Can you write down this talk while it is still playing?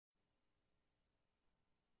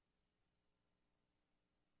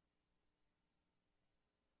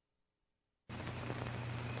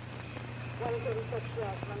6,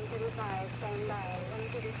 yes, 135, stand by,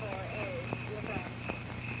 134A, you're correct.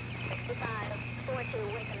 65, 42,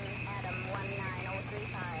 Wickham, Adam,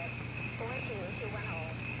 19035,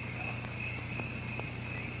 42210.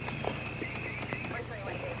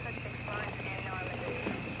 121, J, 6, Florence, and Normandy,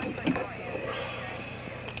 124M.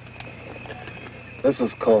 This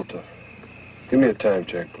is Coulter. Give me a time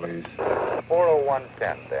check, please.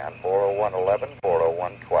 40110, Dan. 40111,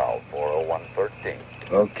 40112, 40113.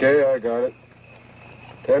 Okay, I got it.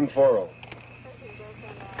 10-40.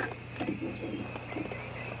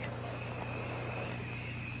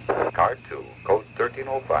 Car 2, code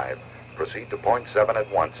 1305. Proceed to point 7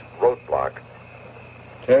 at once. Roadblock.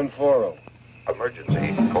 10-40.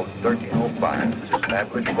 Emergency, code 1305.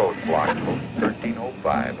 Establish roadblock, code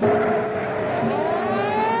 1305.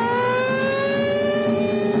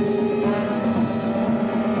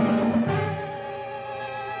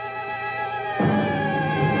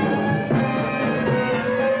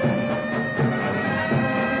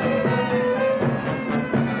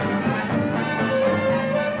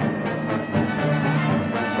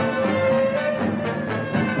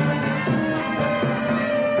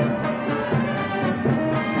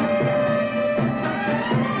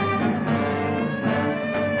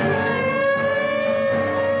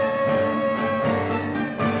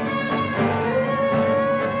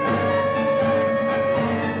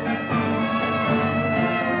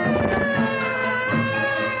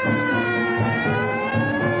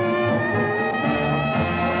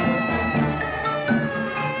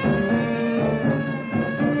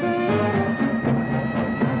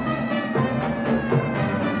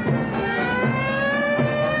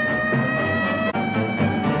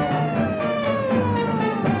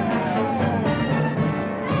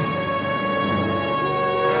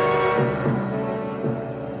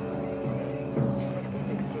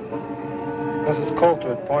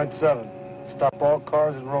 Coulter at point 7. Stop all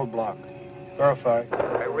cars at roadblock. Verify.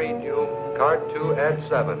 I read you. Car 2 at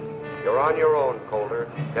 7. You're on your own, Coulter.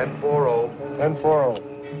 10-40. 10-40.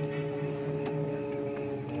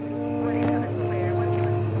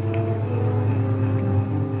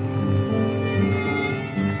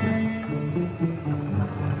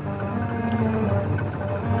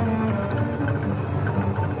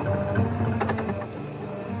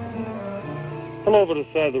 Pull over to the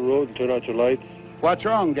side of the road and turn out your lights. What's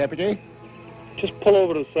wrong, Deputy? Just pull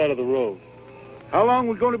over to the side of the road. How long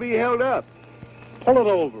we going to be held up? Pull it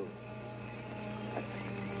over.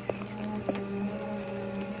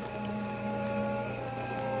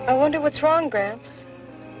 I wonder what's wrong, Gramps.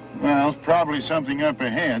 Well, probably something up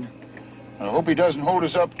ahead. I hope he doesn't hold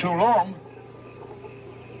us up too long.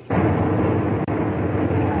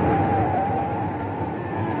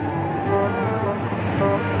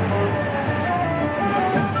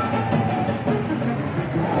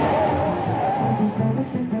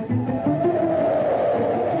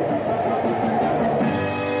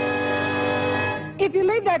 If you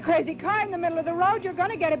leave that crazy car in the middle of the road, you're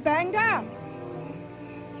going to get it banged up.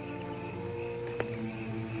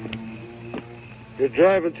 You're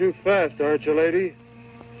driving too fast, aren't you, lady?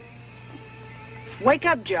 Wake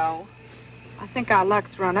up, Joe. I think our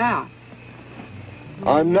luck's run out.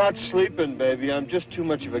 I'm not sleeping, baby. I'm just too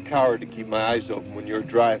much of a coward to keep my eyes open when you're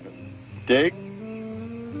driving. Dig?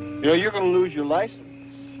 You know, you're going to lose your license.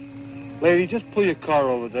 Lady, just pull your car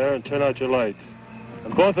over there and turn out your lights.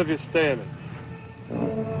 And both of you stay in it.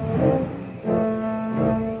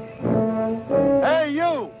 Hey,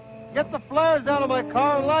 you! Get the flares out of my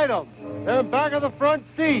car and light them. They're in back of the front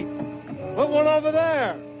seat. Put one over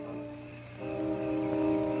there.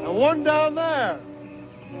 And one down there.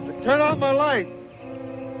 And turn on my lights.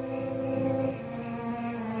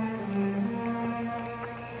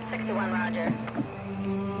 Roger.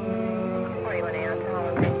 41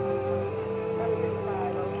 alcohol.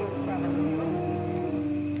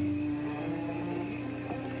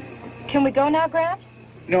 Can we go now, Gramps?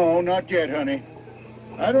 No, not yet, honey.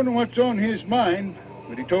 I don't know what's on his mind,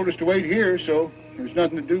 but he told us to wait here, so there's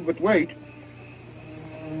nothing to do but wait.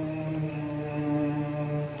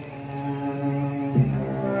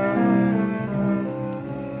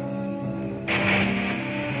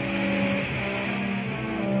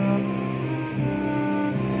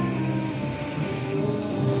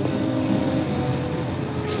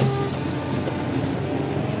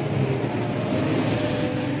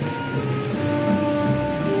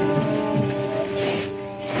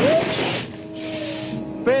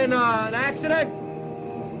 Been an accident?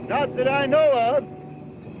 Not that I know of.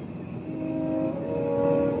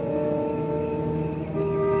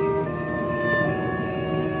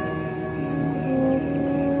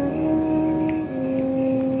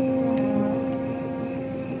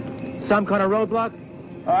 some kind of roadblock?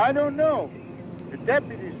 I don't know. The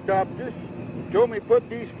deputy stopped us. Told me put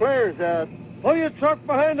these flares out. Pull your truck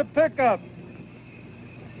behind the pickup.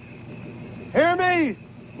 Hear me?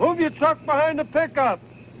 Move your truck behind the pickup.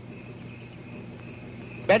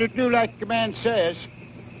 Better do like the man says.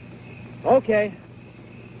 Okay.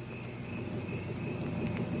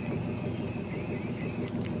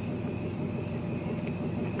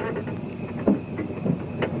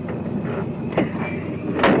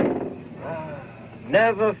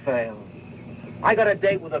 Never fails. I got a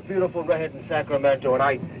date with a beautiful redhead in Sacramento, and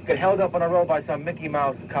I get held up on a road by some Mickey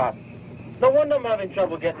Mouse cop. No wonder I'm having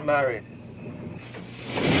trouble getting married.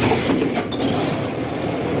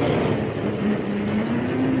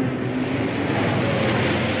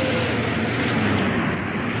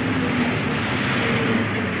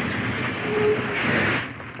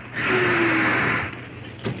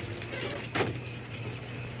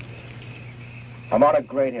 I'm on a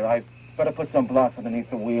grade here. I better put some blocks underneath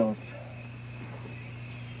the wheels.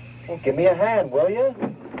 Well, give me a hand, will you?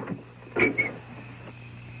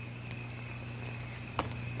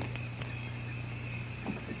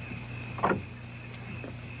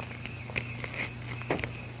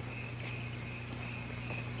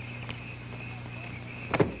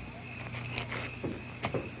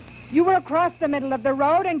 You were across the middle of the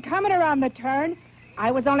road and coming around the turn. I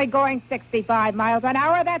was only going 65 miles an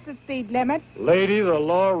hour. That's the speed limit. Lady, the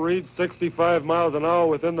law reads 65 miles an hour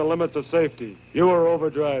within the limits of safety. You were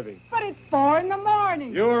overdriving. But it's 4 in the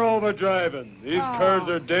morning. You were overdriving. These curves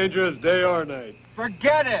are dangerous day or night.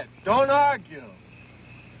 Forget it. Don't argue.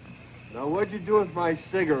 Now, what'd you do with my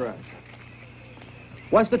cigarette?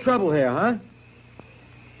 What's the trouble here, huh?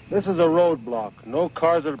 This is a roadblock. No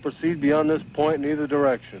cars that proceed beyond this point in either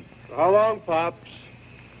direction. How long, Pops?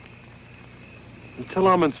 Until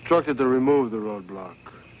I'm instructed to remove the roadblock.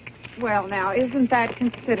 Well, now, isn't that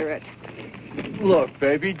considerate? Look,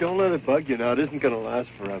 baby, don't let it bug you now. It isn't going to last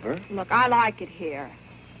forever. Look, I like it here.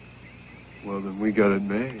 Well, then we got it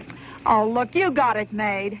made. Oh, look, you got it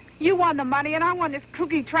made. You won the money, and I won this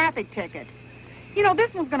kooky traffic ticket. You know,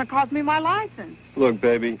 this one's going to cost me my license. Look,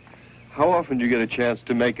 baby, how often do you get a chance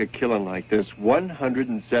to make a killing like this?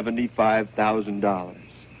 $175,000.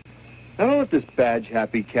 Now, don't let this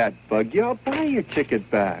badge-happy cat bug you. I'll buy your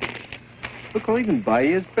ticket back. Look, I'll even buy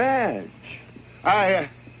you his badge. I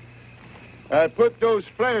put those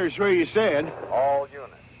flares where you said. All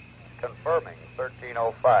units. Confirming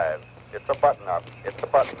 1305. It's a button-up. It's a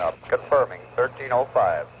button-up. Confirming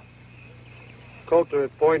 1305. Coulter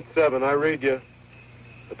at .7. I read you.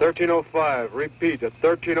 At 1305. Repeat, at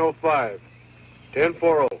 1305.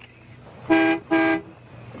 1040.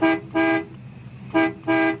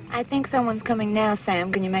 I think someone's coming now,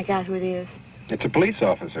 Sam. Can you make out who it is? It's a police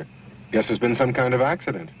officer. Guess there's been some kind of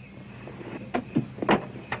accident.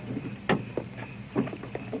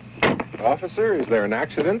 Officer, is there an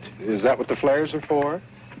accident? Is that what the flares are for?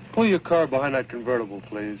 Pull your car behind that convertible,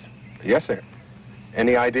 please. Yes, sir.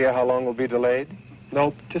 Any idea how long will be delayed?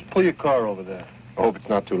 Nope, just pull your car over there. I hope it's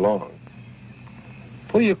not too long.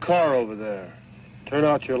 Pull your car over there. Turn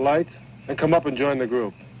out your lights and come up and join the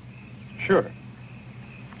group. Sure.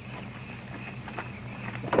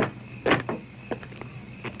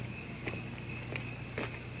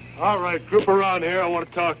 All right, group around here. I want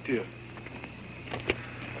to talk to you.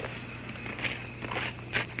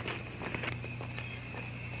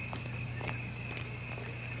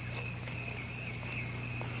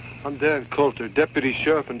 I'm Dan Coulter, Deputy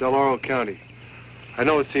Sheriff in Del Oro County. I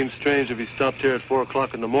know it seems strange if he stopped here at 4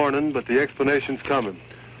 o'clock in the morning, but the explanation's coming.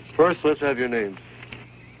 First, let's have your names.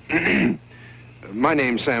 My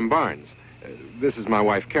name's Sam Barnes. This is my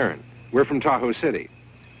wife, Karen. We're from Tahoe City.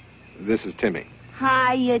 This is Timmy.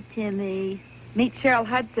 Hiya, Timmy. Meet Cheryl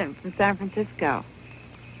Hudson from San Francisco.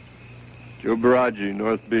 Joe Baraggi,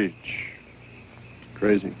 North Beach.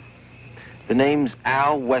 Crazy. The name's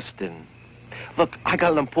Al Weston. Look, I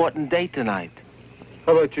got an important date tonight.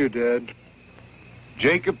 How about you, Dad?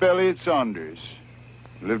 Jacob Elliott Saunders.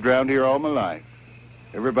 Lived around here all my life.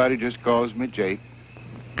 Everybody just calls me Jake.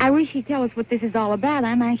 I wish he'd tell us what this is all about.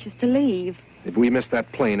 I'm anxious to leave. If we missed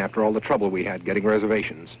that plane after all the trouble we had getting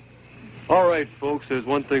reservations. All right, folks, there's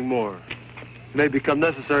one thing more. It may become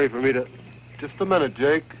necessary for me to... Just a minute,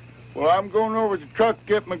 Jake. Well, I'm going over to the truck to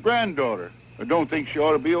get my granddaughter. I don't think she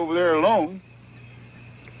ought to be over there alone.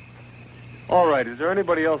 All right, is there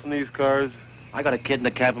anybody else in these cars? I got a kid in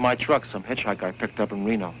the cab of my truck, some hitchhiker I picked up in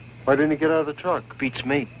Reno. Why didn't he get out of the truck? Beats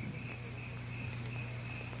me.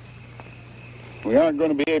 We aren't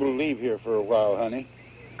going to be able to leave here for a while, honey.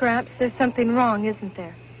 Gramps, there's something wrong, isn't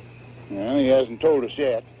there? Well, he hasn't told us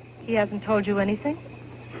yet. He hasn't told you anything?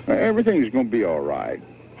 Everything's going to be all right.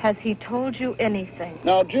 Has he told you anything?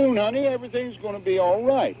 Now, June, honey, everything's going to be all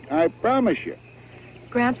right. I promise you.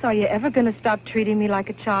 Gramps, are you ever going to stop treating me like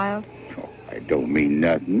a child? Oh, I don't mean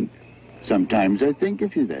nothing. Sometimes I think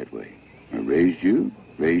of you that way. I raised you,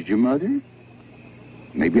 raised your mother.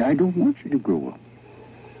 Maybe I don't want you to grow up.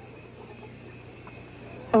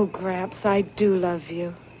 Oh, Gramps, I do love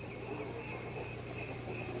you.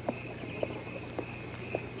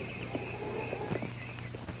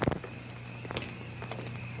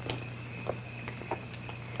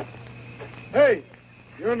 Hey,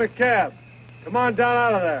 you're in the cab. Come on down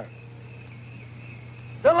out of there.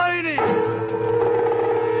 The lady!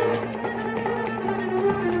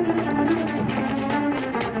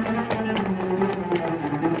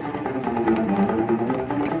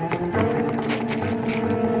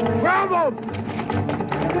 Grab him!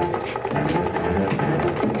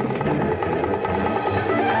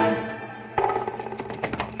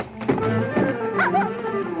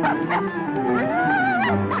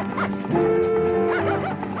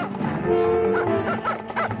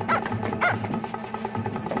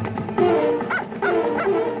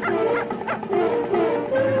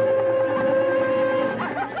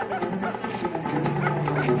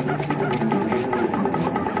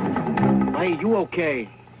 Hey, you okay?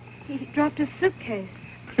 He dropped his suitcase.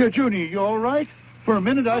 Junie, you all right? For a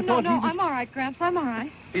minute, I thought he was... I'm all right, Gramps. I'm all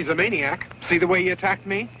right. He's a maniac. See the way he attacked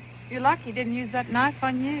me? You're lucky he didn't use that knife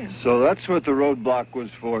on you. So that's what the roadblock was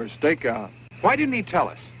for, stakeout. Why didn't he tell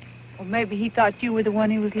us? Or maybe he thought you were the one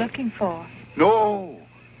he was looking for. No,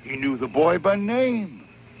 he knew the boy by name.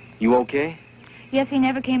 You okay? Yes, he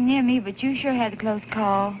never came near me, but you sure had a close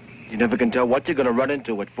call. You never can tell what you're going to run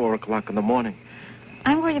into at 4 o'clock in the morning.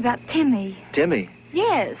 I'm worried about Timmy. Timmy?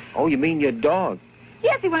 Yes. Oh, you mean your dog?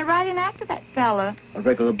 Yes, he went right in after that fella. A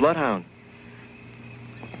regular bloodhound.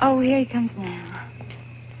 Oh, here he comes now.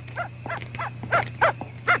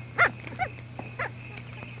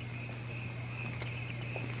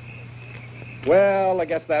 Well, I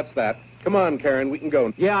guess that's that. Come on, Karen, we can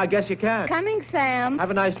go. Yeah, I guess you can. Coming, Sam. Have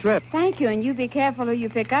a nice trip. Thank you, and you be careful who you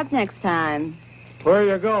pick up next time. Where are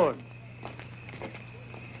you going?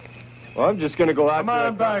 Well, I'm just going to go out Come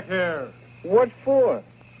on back here. What for?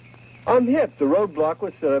 I'm hip. The roadblock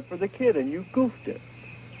was set up for the kid, and you goofed it.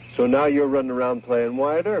 So now you're running around playing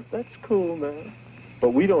Wyatt Earp. That's cool, man. But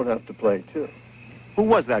we don't have to play, too. Who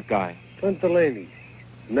was that guy? Clint Delaney.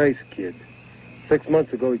 Nice kid. 6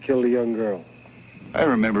 months ago, he killed a young girl. I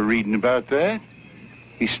remember reading about that.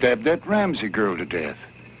 He stabbed that Ramsey girl to death.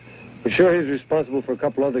 For sure, he's responsible for a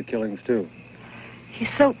couple other killings, too. He's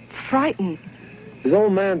so frightened. His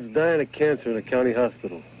old man's dying of cancer in a county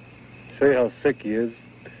hospital. Show you how sick he is.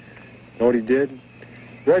 Know what he did?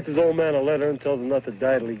 He writes his old man a letter and tells him not to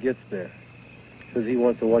die till he gets there. Says he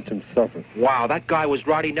wants to watch him suffer. Wow, that guy was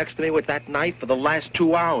riding next to me with that knife for the last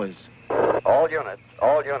 2 hours. All units.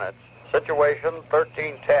 Situation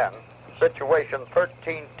 1310. Situation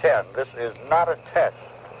 1310. This is not a test.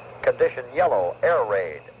 Condition yellow. Air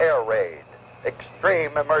raid.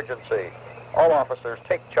 Extreme emergency. All officers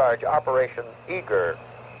take charge. Operation Eager.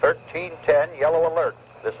 1310, yellow alert.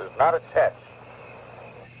 This is not a test.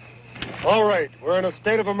 All right, we're in a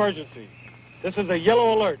state of emergency. This is a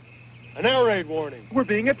yellow alert. An air raid warning. We're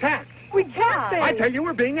being attacked. We can't. I tell you,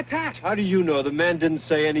 we're being attacked. How do you know? The man didn't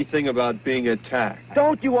say anything about being attacked.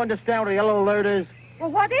 Don't you understand what a yellow alert is?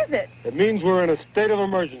 Well, what is it? It means we're in a state of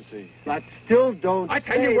emergency. But still don't I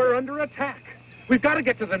tell you, we're under attack. We've got to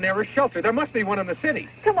get to the nearest shelter. There must be one in the city.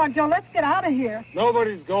 Come on, Joe, let's get out of here.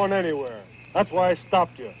 Nobody's going anywhere. That's why I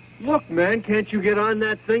stopped you. Look, man, can't you get on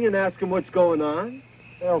that thing and ask him what's going on?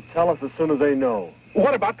 They'll tell us as soon as they know.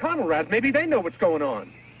 What about Conrad? Maybe they know what's going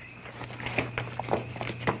on.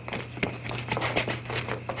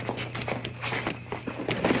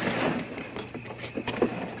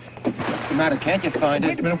 What's the matter? Can't you find it?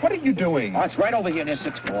 Wait a minute, what are you doing? Oh, it's right over here near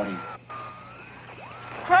 640.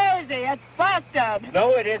 Crazy, it's busted.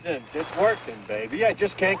 No, it isn't. It's working, baby. I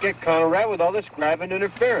just can't get Conrad with all this grabbing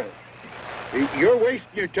interference. You're wasting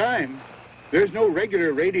your time. There's no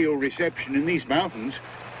regular radio reception in these mountains.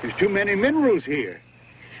 There's too many minerals here.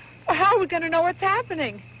 Well, how are we going to know what's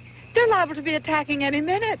happening? They're liable to be attacking any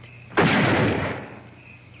minute.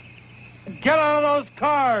 Get out of those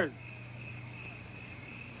cars!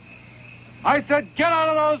 I said get out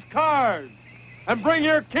of those cars! And bring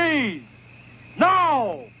your keys!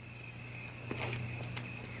 Now!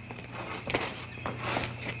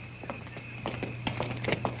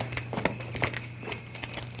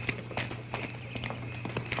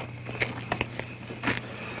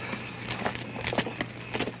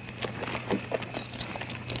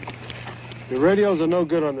 The radios are no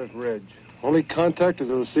good on this ridge. Only contact is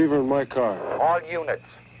the receiver in my car. All units.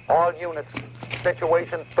 All units,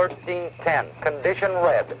 situation 1310, condition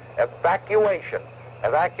red, evacuation.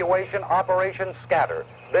 Evacuation, operation scatter.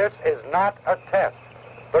 This is not a test.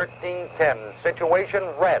 1310, situation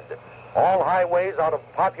red. All highways out of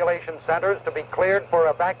population centers to be cleared for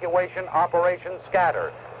evacuation, operation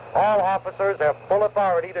scatter. All officers have full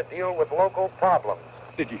authority to deal with local problems.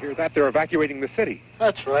 Did you hear that? They're evacuating the city.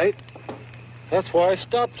 That's right. That's why I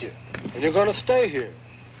stopped you. And you're going to stay here.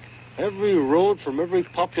 Every road from every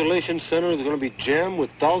population center is going to be jammed with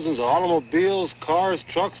thousands of automobiles, cars,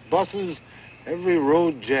 trucks, buses. Every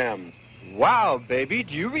road jammed. Wow, baby.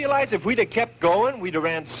 Do you realize if we'd have kept going, we'd have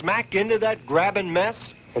ran smack into that grabbing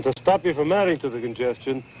mess? And to stop you from adding to the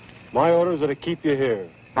congestion, my orders are to keep you here.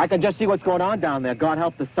 I can just see what's going on down there. God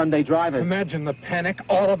help the Sunday drivers. Imagine the panic,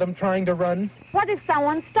 all of them trying to run. What if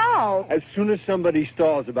someone stalls? As soon as somebody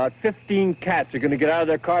stalls, about 15 cats are going to get out of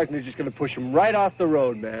their cars and they're just going to push them right off the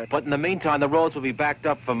road, man. But in the meantime, the roads will be backed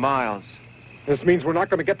up for miles. This means we're not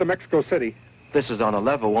going to get to Mexico City. This is on a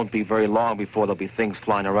level. Won't be very long before there'll be things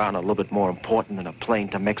flying around a little bit more important than a plane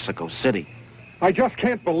to Mexico City. I just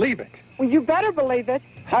can't believe it. Well, you better believe it.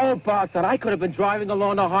 How about that? I could have been driving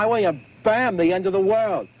along the highway and bam, the end of the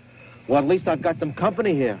world. Well, at least I've got some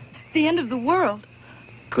company here. The end of the world?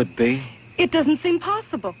 Could be. It doesn't seem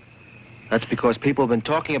possible. That's because people have been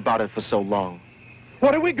talking about it for so long.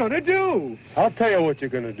 What are we going to do? I'll tell you what you're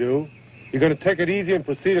going to do. You're going to take it easy and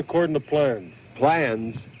proceed according to plans.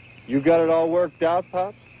 Plans? You got it all worked out,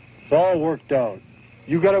 Pops? It's all worked out.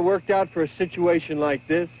 You got it worked out for a situation like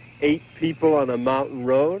this? 8 people on a mountain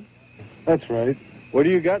road? That's right. What do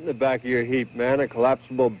you got in the back of your heap, man? A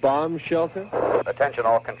collapsible bomb shelter? Attention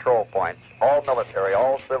all control points, all military,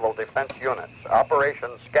 all civil defense units. Operation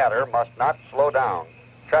Scatter must not slow down.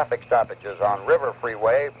 Traffic stoppages on River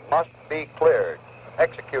Freeway must be cleared.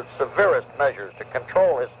 Execute severest measures to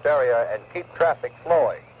control hysteria and keep traffic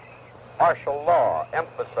flowing. Martial law,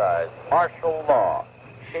 emphasize martial law.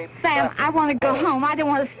 Keep Sam, traffic I want to go flowing. home. I don't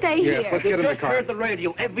want to stay Yes, here. let's get in the Just car. heard the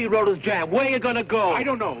radio. Every road is jammed. Where are you going to go? I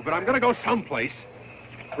don't know, but I'm going to go someplace.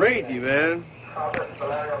 Crazy, man.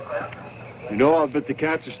 You know, I'll bet the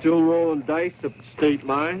cats are still rolling dice up the state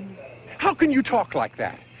line. How can you talk like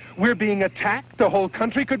that? We're being attacked. The whole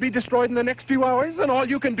country could be destroyed in the next few hours, and all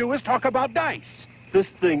you can do is talk about dice. This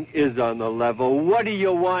thing is on the level. What do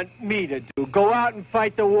you want me to do? Go out and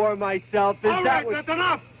fight the war myself? All right, that's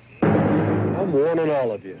enough. I'm warning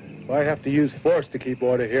all of you. If I have to use force to keep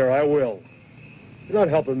order here, I will. You're not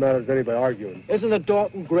helping matters any by arguing. Isn't the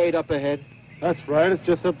Dalton grade up ahead? That's right. It's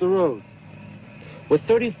just up the road. We're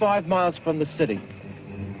 35 miles from the city.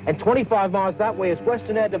 And 25 miles that way is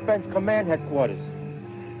Western Air Defense Command Headquarters.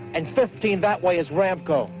 And 15 that way is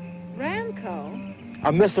Ramco, Ramco?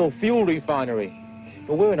 a missile fuel refinery.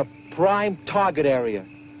 But we're in a prime target area.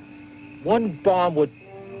 One bomb would...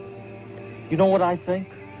 You know what I think?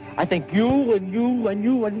 I think you and you and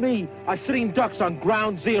you and me are sitting ducks on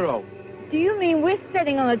ground zero. Do you mean we're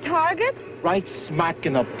sitting on a target? Right smack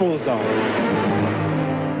in the bullseye.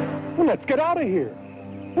 Well, let's get out of here.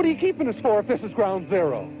 What are you keeping us for if this is ground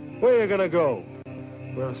zero? Where are you going to go?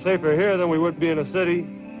 We're safer here than we would be in a city.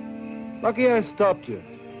 Lucky I stopped you.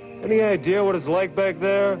 Any idea what it's like back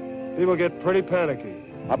there? People get pretty panicky.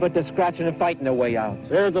 I bet they're scratching and fighting their way out.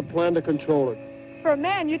 There's a plan to control it. For a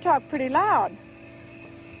man, you talk pretty loud.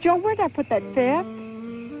 Joe, where'd I put that fifth?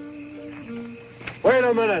 Wait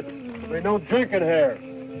a minute. There's no drinking here.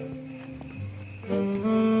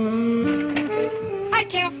 I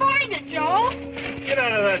can't find it, Joel. Get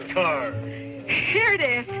out of that car. Here it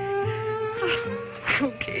is.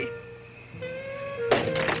 Okay.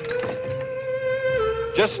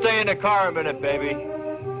 Just stay in the car a minute, baby.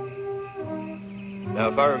 Now,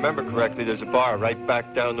 if I remember correctly, there's a bar right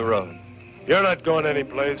back down the road. You're not going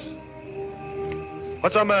anyplace.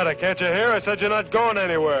 What's the matter? Can't you hear? I said you're not going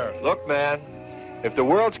anywhere. Look, man, if the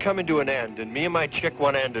world's coming to an end and me and my chick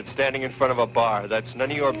one ended standing in front of a bar, that's none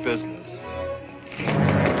of your business.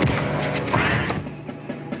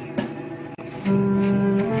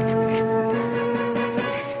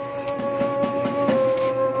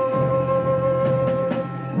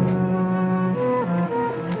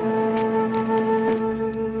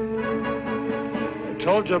 I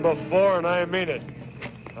told you before, and I mean it.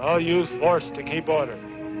 I'll use force to keep order.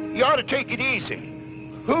 You ought to take it easy.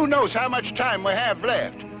 Who knows how much time we have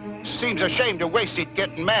left? Seems a shame to waste it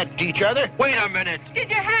getting mad at each other. Wait a minute. Did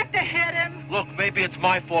you have to hit him? Look, maybe it's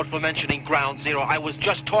my fault for mentioning ground zero. I was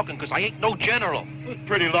just talking because I ain't no general.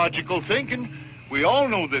 Pretty logical thinking. We all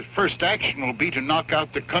know that first action will be to knock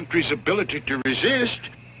out the country's ability to resist.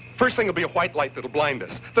 First thing will be a white light that'll blind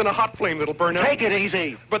us, then a hot flame that'll burn out. Take it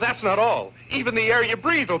easy. But that's not all. Even the air you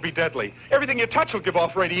breathe will be deadly. Everything you touch will give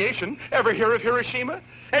off radiation. Ever hear of Hiroshima?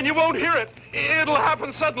 And you won't hear it. It'll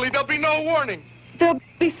happen suddenly. There'll be no warning. There'll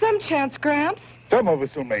be some chance, Gramps. Some of us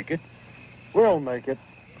will make it. We'll make it.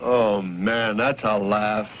 Oh, man, that's a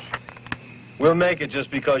laugh. We'll make it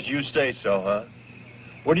just because you say so, huh?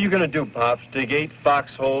 What are you going to do, Pops? Dig 8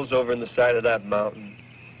 foxholes over in the side of that mountain?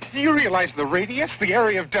 Do you realize the radius, the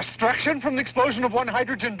area of destruction from the explosion of one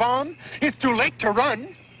hydrogen bomb? It's too late to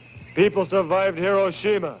run. People survived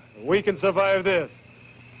Hiroshima. We can survive this.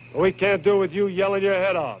 But we can't do it with you yelling your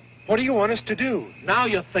head off. What do you want us to do? Now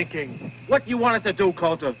you're thinking. What you wanted to do,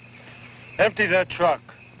 Coulter? Empty that truck.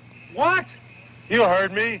 What? You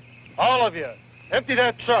heard me. All of you. Empty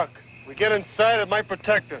that truck. We get inside, it might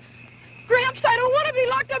protect us. Gramps, I don't want to be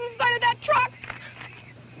locked up inside of that truck.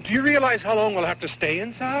 Do you realize how long we'll have to stay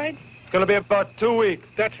inside? It's going to be about 2 weeks.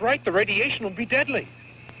 That's right. The radiation will be deadly.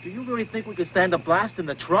 Do you really think we could stand a blast in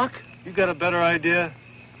the truck? You got a better idea?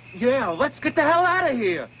 Yeah, let's get the hell out of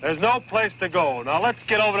here. There's no place to go. Now let's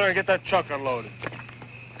get over there and get that truck unloaded.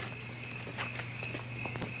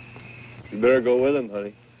 You better go with him,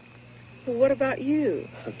 honey. Well, what about you?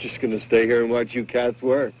 I'm just going to stay here and watch you cats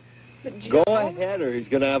work. But Go ahead, or he's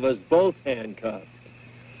going to have us both handcuffed.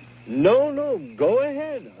 No, go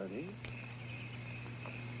ahead, honey.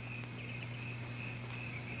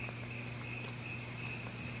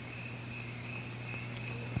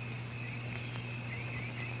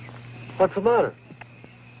 What's the matter?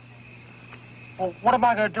 Well, what am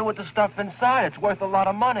I going to do with the stuff inside? It's worth a lot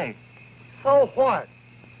of money. So what?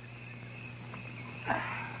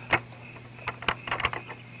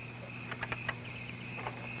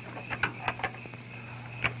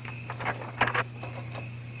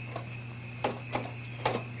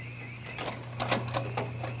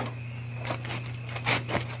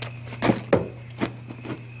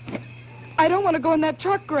 I don't want to go in that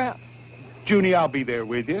truck, Gramps. Junie, I'll be there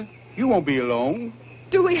with you. You won't be alone.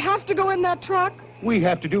 Do we have to go in that truck? We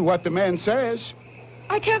have to do what the man says.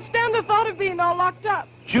 I can't stand the thought of being all locked up.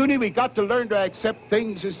 Junie, we got to learn to accept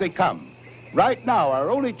things as they come. Right now, our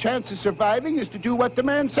only chance of surviving is to do what the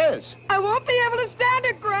man says. I won't be able to stand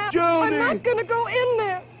it, Gramps. Junie! I'm not going to go in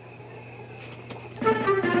there.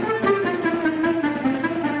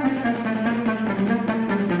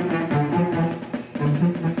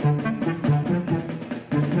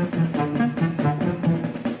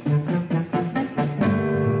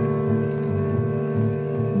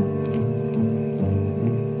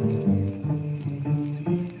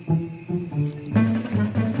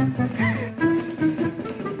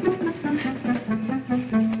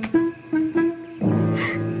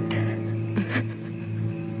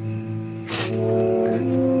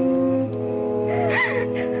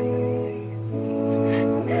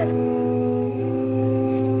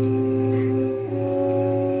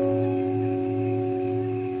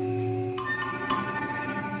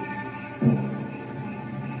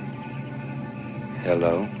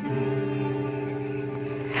 Hello?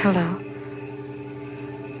 Hello.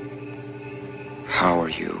 How are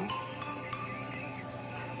you?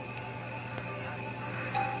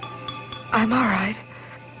 I'm all right.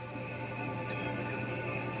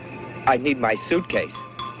 I need my suitcase.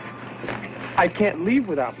 I can't leave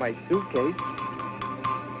without my suitcase.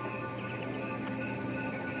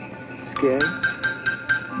 Scared?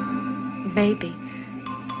 Maybe.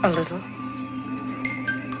 A little.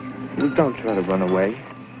 Well, don't try to run away.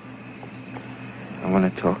 I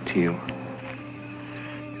want to talk to you.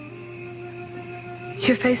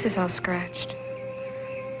 Your face is all scratched.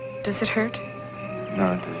 Does it hurt?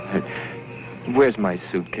 No, it doesn't hurt. Where's my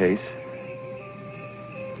suitcase?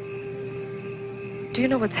 Do you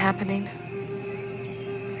know what's happening?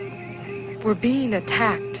 We're being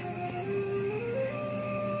attacked.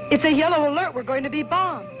 It's a yellow alert. We're going to be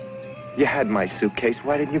bombed. You had my suitcase.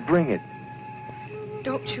 Why didn't you bring it?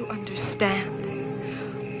 Don't you understand?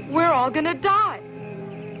 We're all going to die.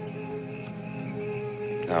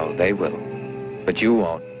 No, they will. But you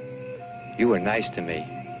won't. You were nice to me.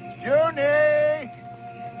 Junie!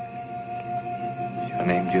 Your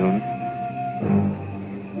name June?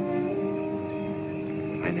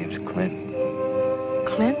 My name's Clint.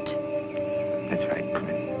 Clint? That's right,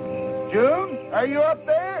 Clint. June, are you up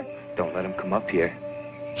there? Don't let him come up here.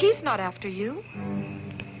 He's not after you.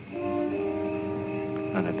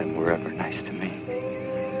 None of them were ever nice to me.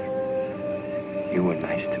 You were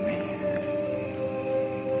nice to me.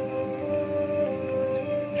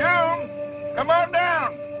 June, come on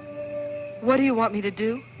down. What do you want me to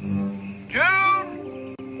do?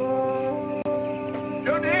 June!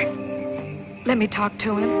 Junie! Let me talk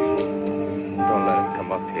to him. Don't let him come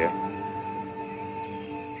come up here.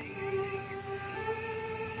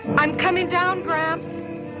 I'm coming down, Gramps.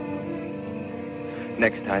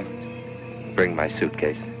 Next time, bring my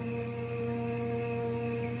suitcase.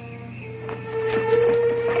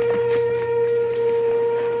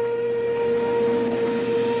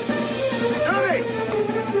 Johnny!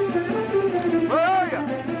 Where are you?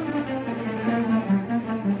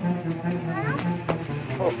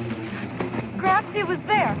 Gramps, he was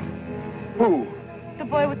there. Who? The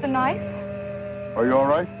boy with the knife? Are you all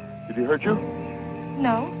right? Did he hurt you?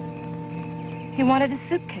 No. He wanted a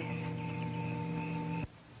suitcase.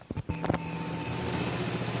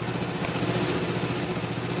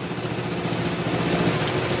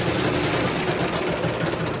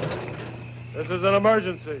 This is an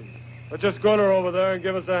emergency. Let's just go to her over there and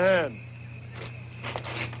give us a hand.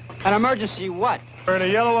 An emergency what? We're in a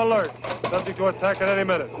yellow alert. Subject to attack at any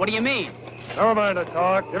minute. What do you mean? Never mind the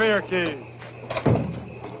talk. Give me your keys.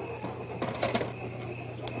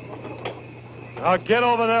 Now get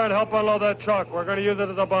over there and help unload that truck. We're going to use it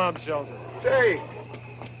as a bomb shelter. Say,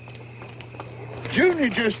 Junior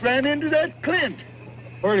just ran into that Clint.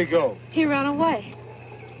 Where'd he go? He ran away.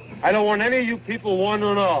 I don't want any of you people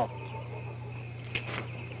wandering off.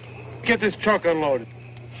 Get this truck unloaded.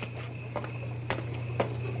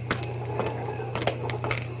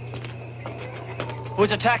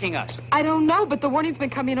 Who's attacking us? I don't know, but the warning's been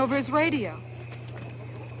coming over his radio.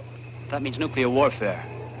 That means nuclear warfare.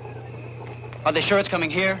 Are they sure it's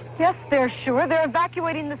coming here? Yes, they're sure. They're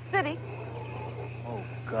evacuating the city. Oh,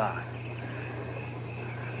 God.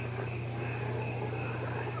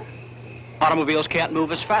 Automobiles can't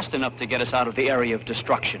move us fast enough to get us out of the area of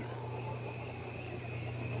destruction.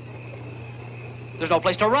 There's no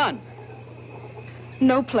place to run.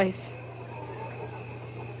 No place.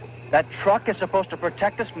 That truck is supposed to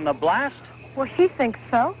protect us from the blast? Well, he thinks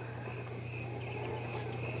so.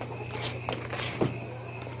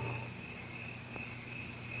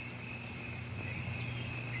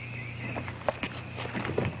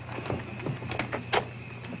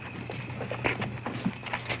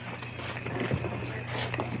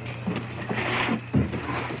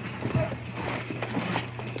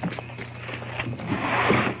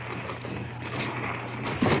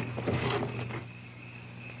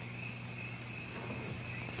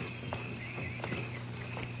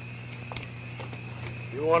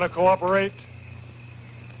 You want to cooperate?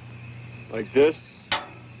 Like this?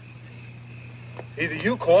 Either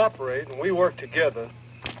you cooperate and we work together,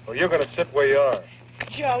 or you're going to sit where you are.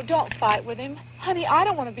 Joe, don't fight with him. Honey, I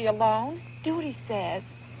don't want to be alone. Do what he says.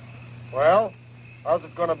 Well, how's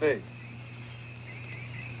it going to be?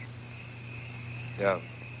 Yeah.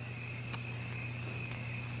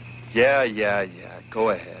 Yeah. Go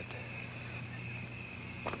ahead.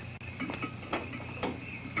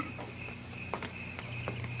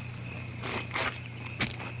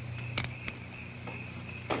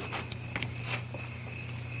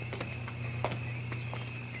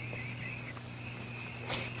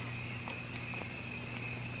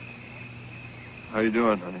 How you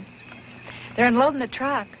doing, honey? They're unloading the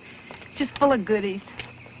truck. It's just full of goodies.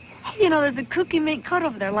 You know, there's a kooky mink coat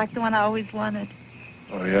over there like the one I always wanted.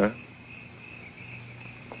 Oh, yeah?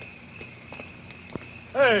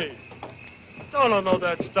 Hey, don't unload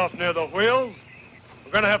that stuff near the wheels.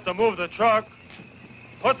 We're going to have to move the truck.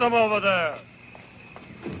 Put them over there.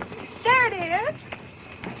 There it is.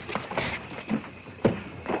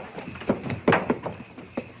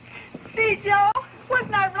 See, Joe?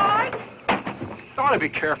 Wasn't I right? Ought to be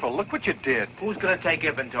careful. Look what you did. Who's going to take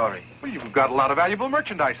inventory? Well, you've got a lot of valuable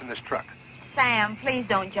merchandise in this truck. Sam, please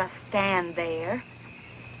don't just stand there.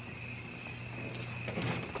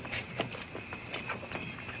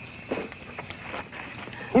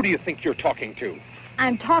 Who do you think you're talking to?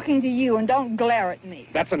 I'm talking to you, and don't glare at me.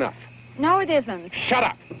 That's enough. No, it isn't. Shut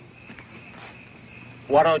up.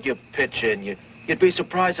 Why don't you pitch in? You'd be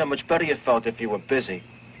surprised how much better you felt if you were busy.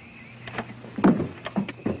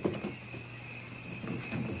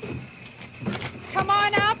 Come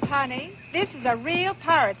on up, honey. This is a real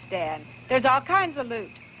pirate stand. There's all kinds of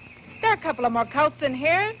loot. There are a couple of more coats in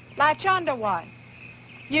here. Latch onto one.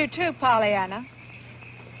 You too, Pollyanna.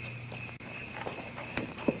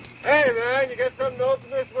 Hey, man, you got something to open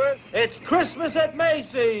this with? It's Christmas at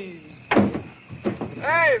Macy's.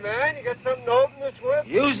 Hey, man, you got something to open this with?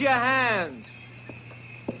 Use your hands.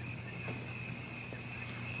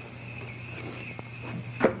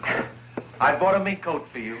 I bought a mink coat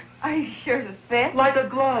for you. Are you sure to fit? Like a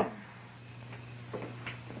glove.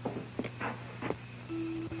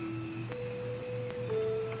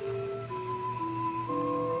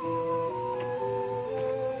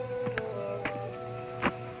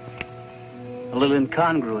 little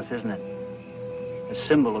incongruous, isn't it? A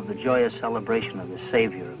symbol of the joyous celebration of the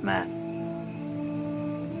Savior of man.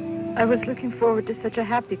 I was looking forward to such a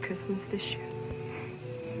happy Christmas this year.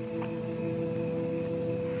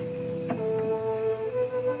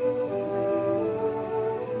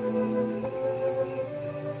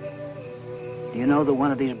 Do you know that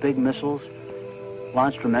one of these big missiles,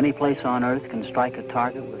 launched from any place on Earth, can strike a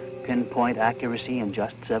target with pinpoint accuracy in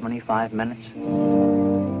just 75 minutes?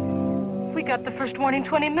 We got the first warning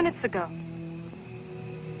 20 minutes ago.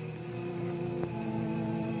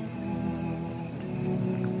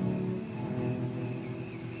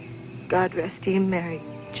 God rest ye merry,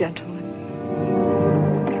 gentlemen.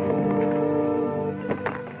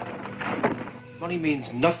 Money means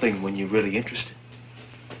nothing when you're really interested.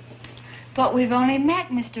 But we've only met,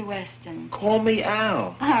 Mr. Weston. Call me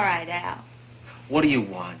Al. All right, Al. What do you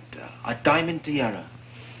want? A diamond tiara.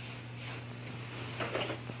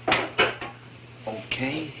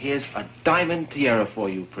 Okay, here's a diamond tiara for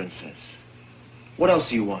you, Princess. What else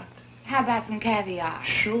do you want? How about some caviar?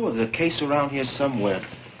 Sure, there's a case around here somewhere.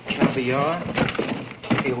 Caviar.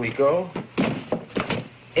 Here we go.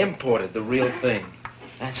 Imported, the real thing.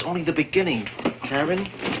 That's only the beginning, Karen.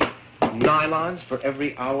 Nylons for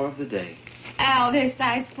every hour of the day. Al, they're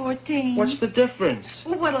size 14. What's the difference?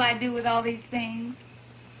 Well, what'll I do with all these things?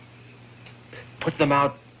 Put them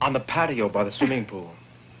out on the patio by the swimming pool.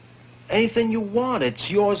 Anything you want, it's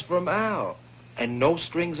yours from Al. And no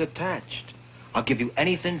strings attached. I'll give you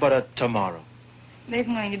anything but a tomorrow. There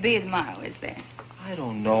isn't going to be a tomorrow, is there? I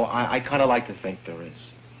don't know. I kind of like to think there is.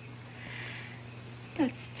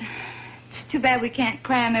 It's too bad we can't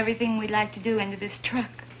cram everything we'd like to do into this truck.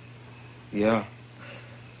 Yeah.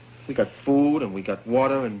 We got food and we got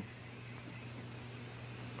water and...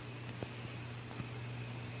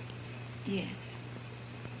 Yes.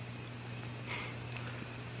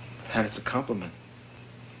 And it's a compliment.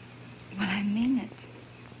 Well, I mean it.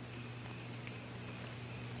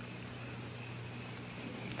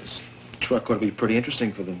 This truck ought to be pretty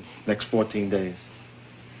interesting for the next 14 days.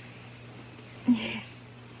 Yes.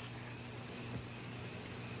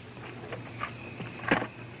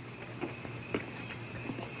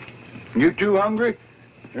 You two hungry?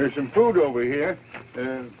 There's some food over here.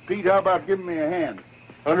 Pete, how about giving me a hand?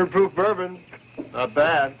 100 proof bourbon. Not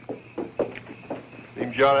bad.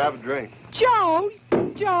 Seems you ought to have a drink. Joe,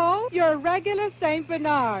 you're a regular St.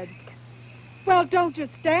 Bernard. Well, don't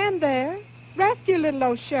just stand there. Rescue little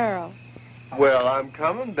old Cheryl. Well, I'm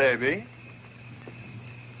coming, baby.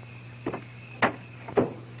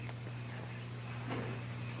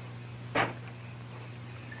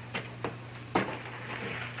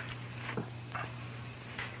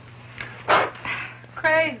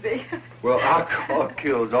 Crazy. Well, alcohol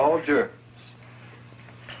kills all germs.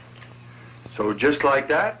 So just like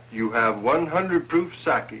that, you have 100 proof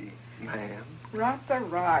sake, ma'am. Rock the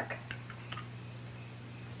rock.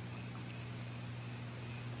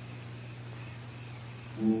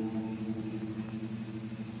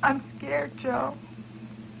 I'm scared, Joe.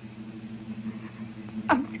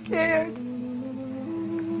 I'm scared.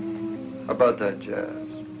 How about that, Jazz?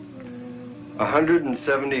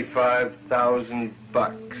 175,000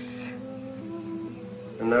 bucks.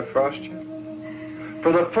 Isn't that frost you?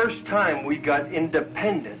 For the first time, we got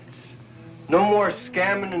independence. No more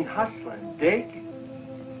scamming and hustling. Dig?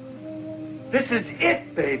 This is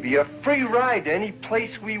it, baby. A free ride to any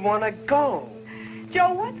place we want to go.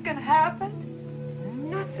 Joe, what's going to happen?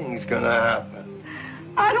 Nothing's going to happen.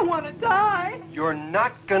 I don't want to die. You're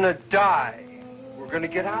not going to die. We're going to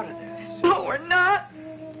get out of this. No, we're not.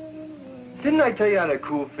 Didn't I tell you I had a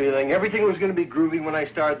cool feeling? Everything was going to be groovy when I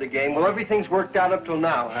started the game. Well, everything's worked out up till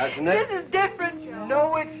now, hasn't it? This is different, Joe.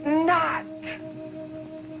 No, it's not.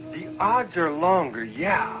 The odds are longer,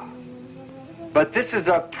 yeah. But this is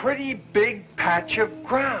a pretty big patch of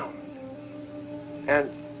ground. And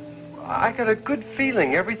I got a good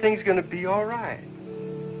feeling everything's going to be all right.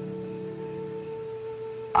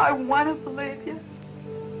 I want to believe you.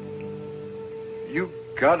 You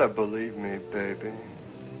gotta believe me, baby.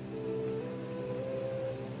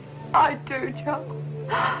 I do, Joe.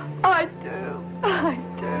 I do. I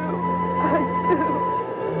do. I do.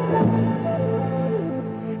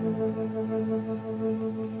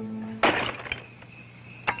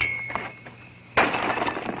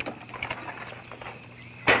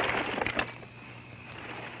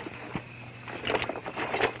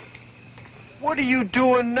 What are you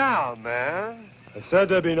doing now, man? I said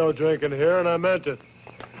there'd be no drinking here, and I meant it.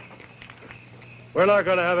 We're not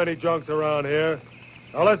going to have any junks around here.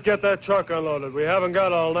 Now, let's get that truck unloaded. We haven't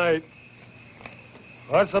got all night.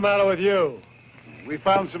 What's the matter with you? We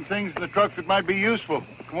found some things in the truck that might be useful.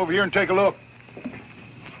 Come over here and take a look.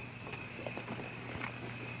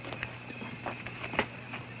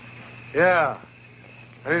 Yeah.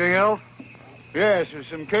 Anything else? Yes, there's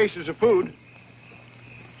some cases of food.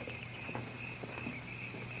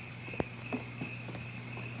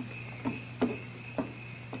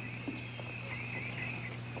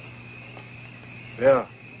 Yeah.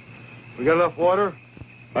 We got enough water?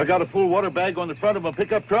 I got a full water bag on the front of a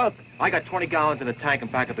pickup truck. I got 20 gallons in a tank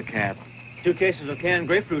and back of the cab. 2 cases of canned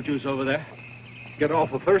grapefruit juice over there. Get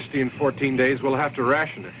awful thirsty in 14 days, we'll have to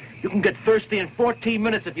ration it. You can get thirsty in 14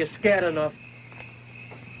 minutes if you're scared enough.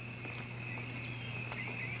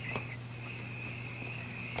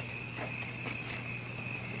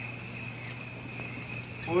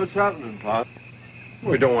 What's happening, Pop?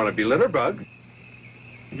 We don't want to be litterbug.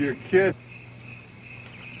 Your kid.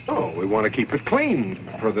 Oh, we want to keep it clean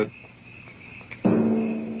for the...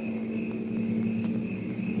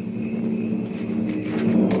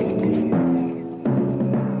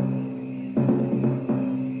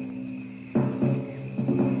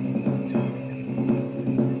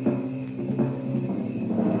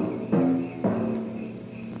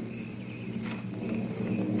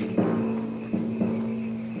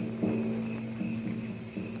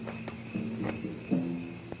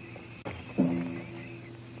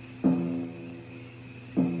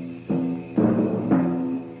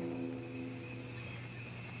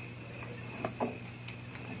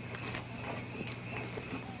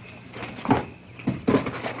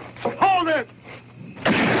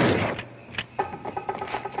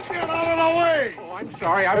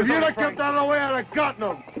 Sorry, I was If you'd have trying... kept out of the way, I'd have gotten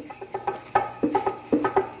them.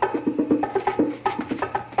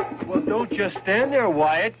 Well, don't just stand there,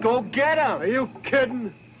 Wyatt. Go get him. Are you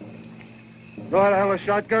kidding? Know how to handle a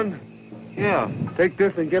shotgun? Yeah. Take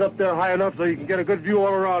this and get up there high enough so you can get a good view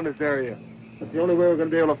all around this area. That's the only way we're going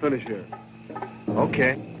to be able to finish here.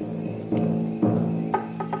 Okay.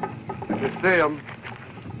 If you see them,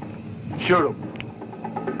 shoot them.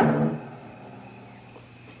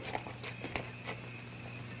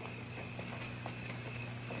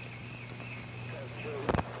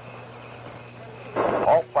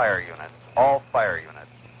 All fire units. All fire units.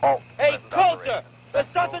 Halt. Hey, Coulter! There's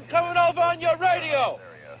something coming over on your radio!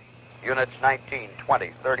 Units 19,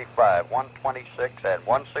 20, 35, 126, and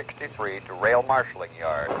 163 to rail marshalling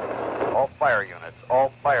yard. All fire units.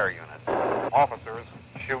 All fire units. Officers,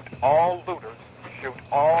 shoot all looters. Shoot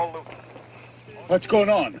all looters. What's going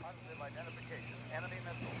on?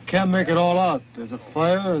 Can't make it all out. There's a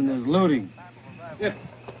fire and there's looting.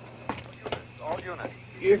 All units.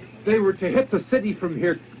 If they were to hit the city from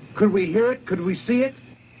here, could we hear it? Could we see it?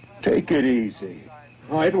 Take it easy.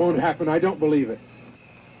 Oh, it won't happen. I don't believe it.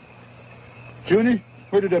 Junie,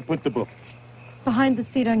 where did I put the book? Behind the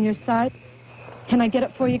seat on your side. Can I get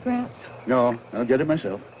it for you, Grant? No, I'll get it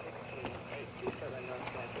myself.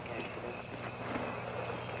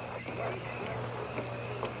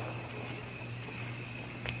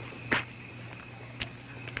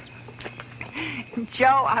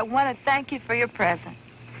 Joe, I want to thank you for your present.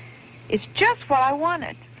 It's just what I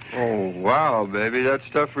wanted. Oh, wow, baby. That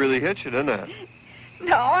stuff really hit you, didn't it?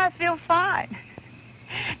 No, I feel fine.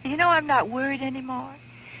 You know, I'm not worried anymore.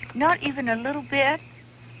 Not even a little bit.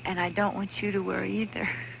 And I don't want you to worry either.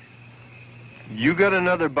 You got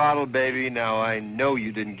another bottle, baby. Now, I know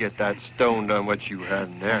you didn't get that stoned on what you had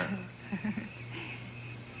in there.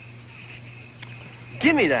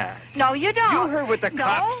 Give me that. No, you don't. You heard what the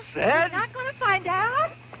cop said. You're not going to find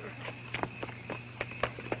out.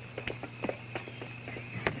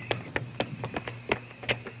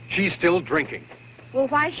 She's still drinking. Well,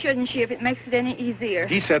 why shouldn't she if it makes it any easier?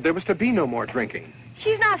 He said there was to be no more drinking.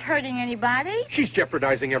 She's not hurting anybody. She's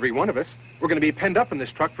jeopardizing every one of us. We're going to be penned up in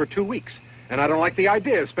this truck for 2 weeks. And I don't like the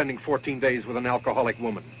idea of spending 14 days with an alcoholic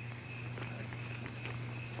woman.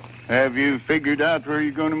 Have you figured out where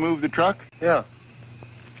you're going to move the truck? Yeah.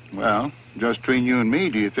 Well, just between you and me,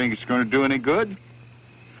 do you think it's going to do any good?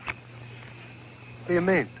 What do you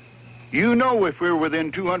mean? You know if we're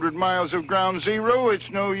within 200 miles of ground zero, it's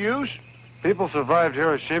no use. People survived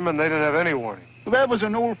Hiroshima and they didn't have any warning. Well, that was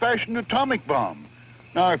an old-fashioned atomic bomb.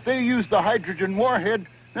 Now, if they use the hydrogen warhead,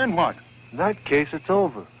 then what? In that case, it's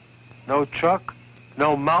over. No truck,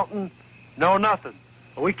 no mountain, no nothing.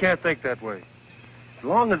 We can't think that way. As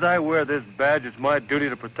long as I wear this badge, it's my duty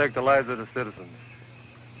to protect the lives of the citizens.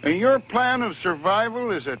 And your plan of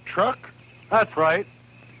survival is a truck? That's right.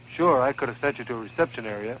 Sure, I could have sent you to a reception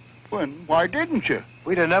area. Well, why didn't you?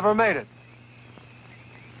 We'd have never made it.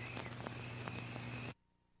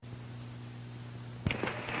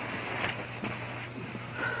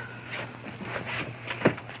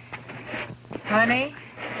 Honey,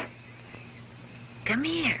 come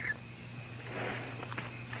here.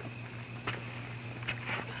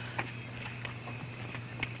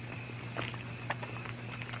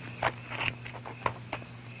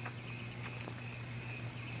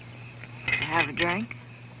 drink?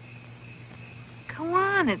 Go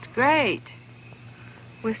on, it's great.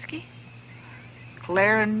 Whiskey?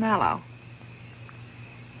 Clear and mellow.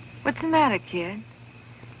 What's the matter, kid?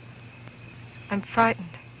 I'm frightened.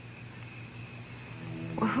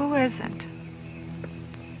 Well, who isn't?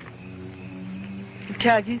 To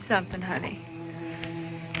tell you something, honey.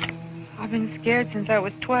 I've been scared since I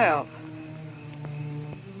was 12.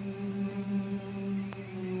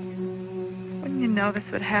 Wouldn't you know this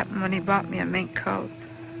would happen when he bought me a mink coat?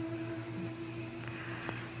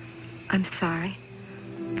 I'm sorry.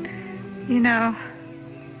 You know,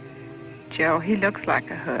 Joe, he looks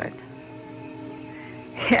like a hood.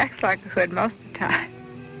 He acts like a hood most of the time.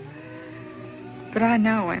 But I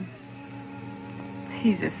know him.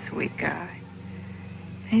 He's a sweet guy.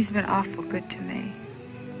 He's been awful good to me.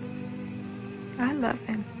 I love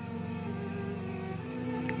him.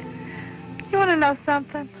 You want to know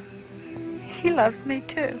something? He loves me,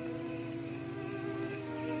 too.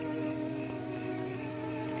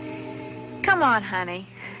 Come on, honey.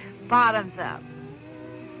 Bottoms up.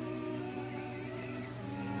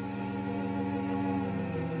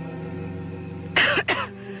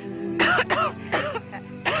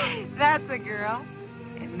 That's a girl.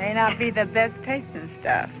 It may not be the best tasting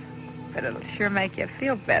stuff, but it'll sure make you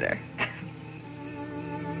feel better.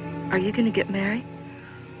 Are you going to get married?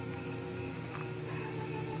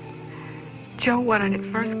 Joe wanted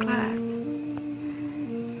it first class.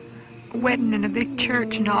 A wedding in a big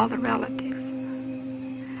church and all the relatives.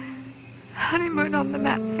 Honeymoon on the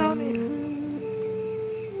Matsonia.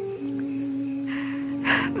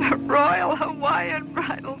 The Royal Hawaiian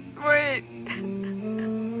Bridal Suite.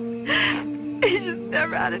 He just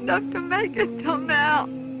never had enough to make it till now.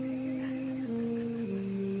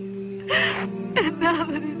 And now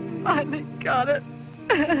that he's finally got it.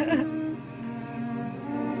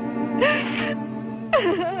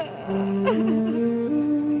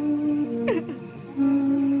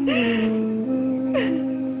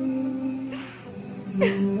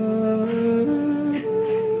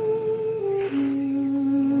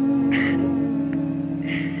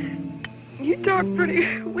 You talk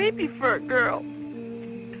pretty weepy for a girl.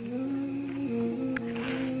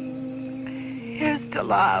 Here's to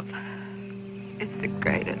love. It's the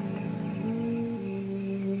greatest.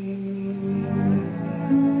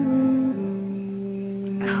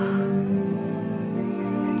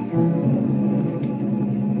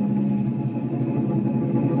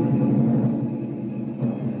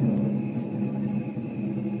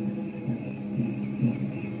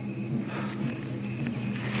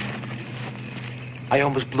 I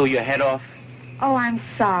almost blew your head off. Oh, I'm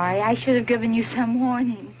sorry. I should have given you some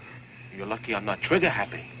warning. You're lucky I'm not trigger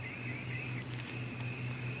happy.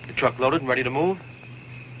 The truck loaded and ready to move?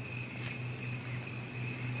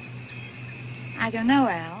 I don't know,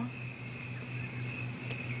 Al.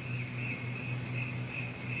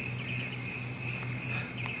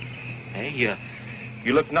 Hey,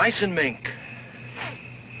 you look nice in mink.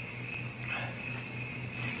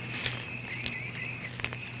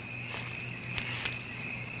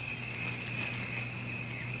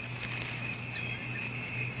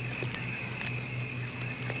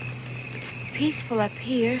 Peaceful up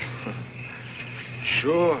here.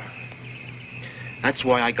 Sure. That's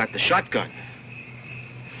why I got the shotgun.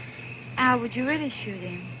 Al, would you really shoot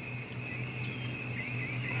him?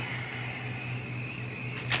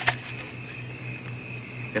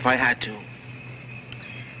 If I had to.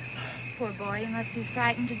 Poor boy, he must be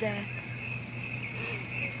frightened to death.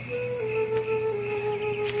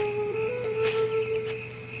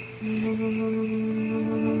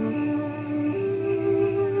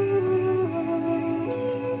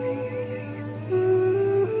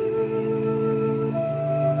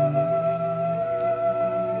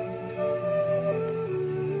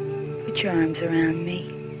 Put your arms around me.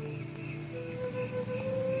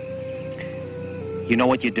 You know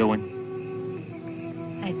what you're doing?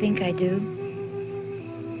 I think I do.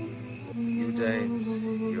 You dames,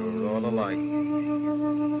 you're all alike.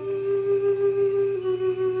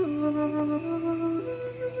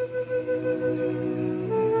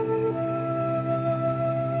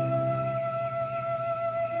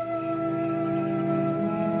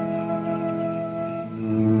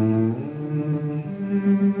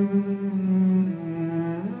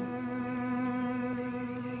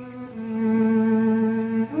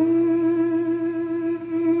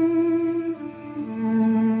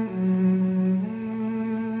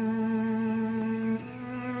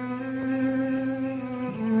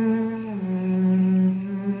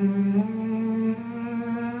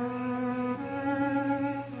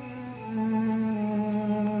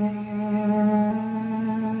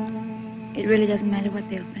 It really doesn't matter what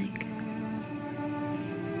they'll think.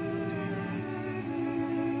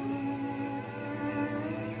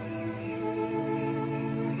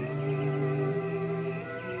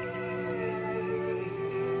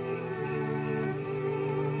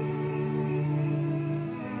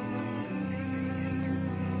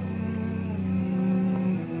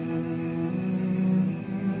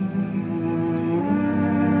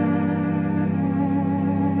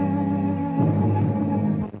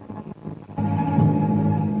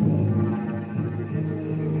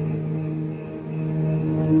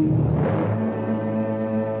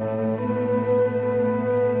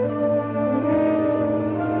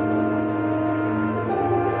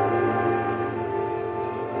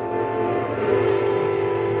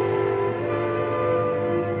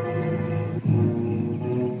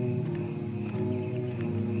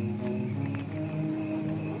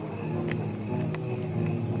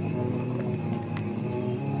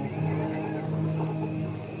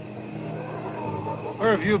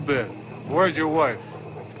 have you been? Where's your wife?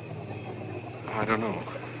 I don't know.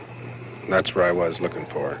 That's where I was looking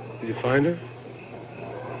for her. Did you find her?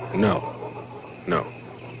 No.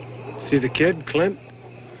 See the kid, Clint?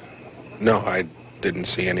 No, I didn't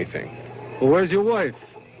see anything. Well, where's your wife?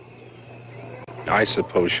 I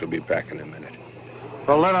suppose she'll be back in a minute.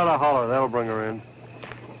 Well, let out a holler. That'll bring her in.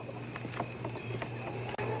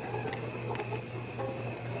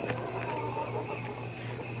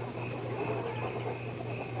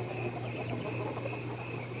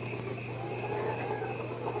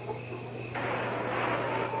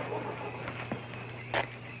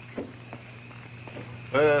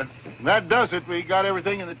 That does it. We got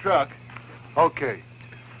everything in the truck. Okay.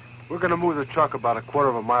 We're going to move the truck about a quarter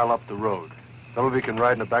of a mile up the road. Some of you can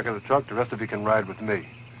ride in the back of the truck. The rest of you can ride with me.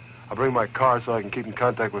 I'll bring my car so I can keep in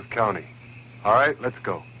contact with county. All right, let's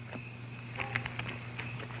go.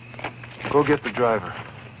 Go get the driver.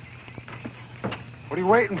 What are you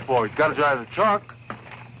waiting for? He's got to drive the truck.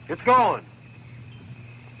 It's going.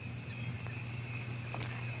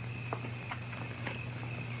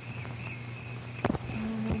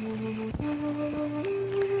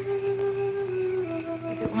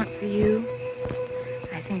 If it weren't for you,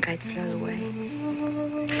 I think I'd throw away.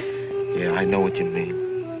 Yeah, I know what you mean.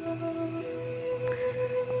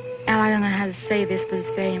 Al, I don't know how to say this, but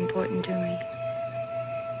it's very important to me.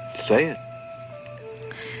 Say it.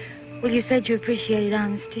 Well, you said you appreciated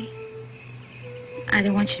honesty. I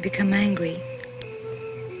don't want you to become angry.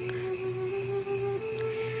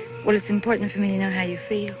 Well, it's important for me to know how you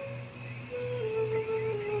feel.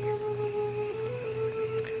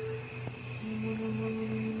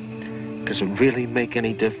 Does it really make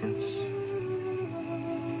any difference?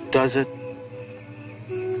 Does it?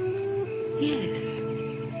 Yes.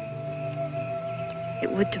 It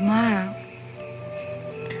would tomorrow.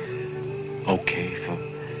 Okay,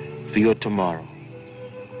 for your tomorrow.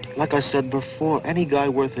 Like I said before, any guy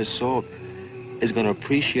worth his salt is going to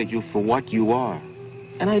appreciate you for what you are.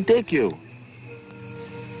 And I dig you.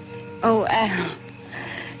 Oh, Al.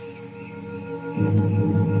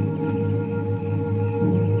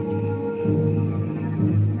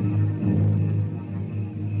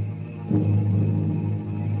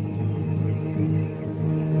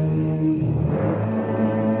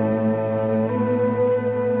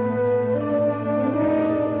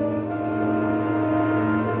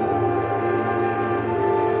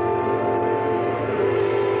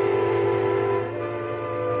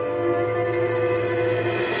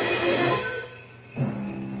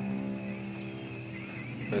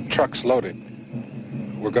 The truck's loaded.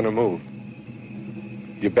 We're going to move.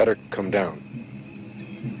 You better come down.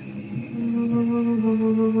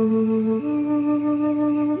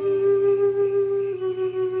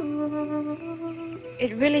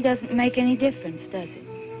 It really doesn't make any difference, does it?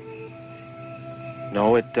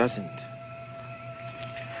 No, it doesn't.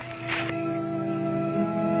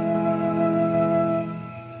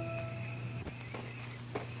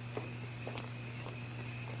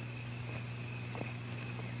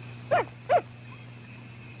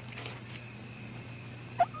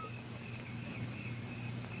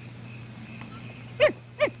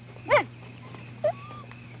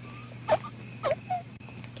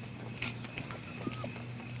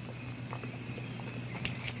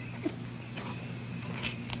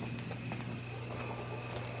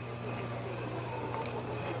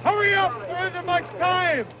 Hurry up! There isn't much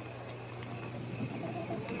time!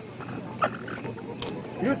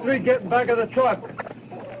 You three get in back of the truck.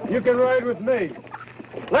 You can ride with me.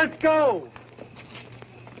 Let's go!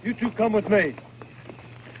 You two come with me.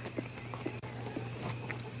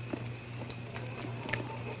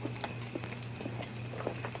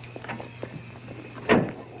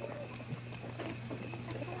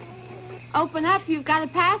 Open up, you've got a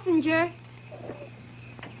passenger.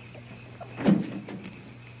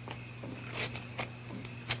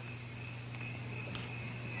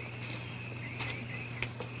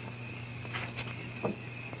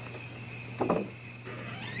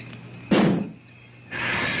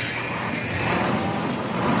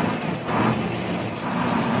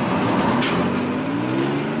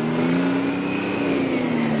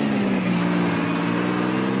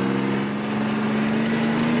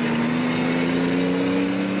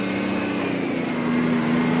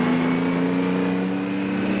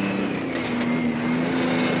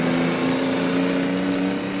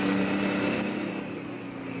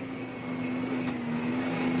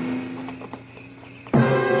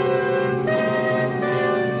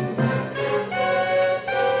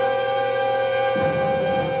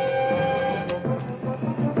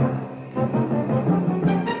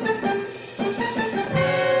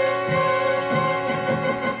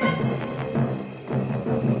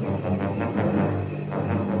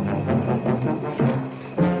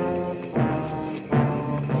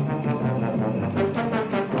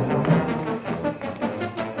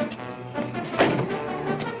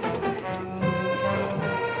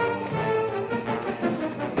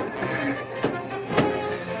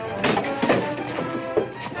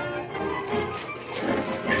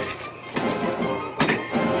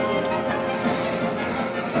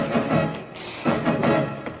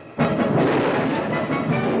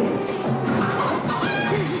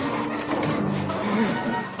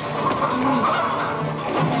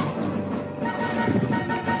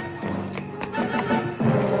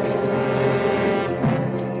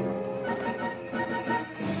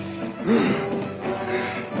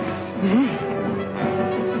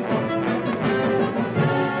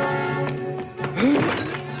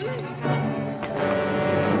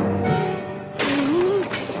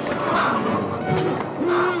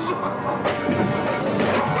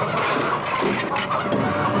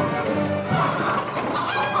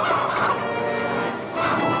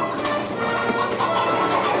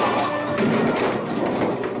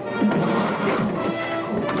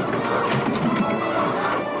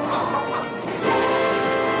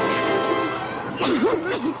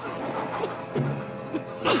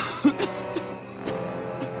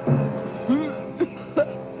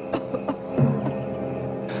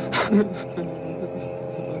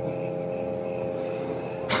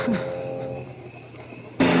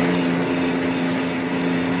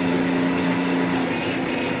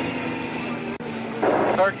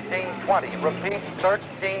 Repeat,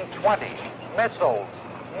 1320. Missiles.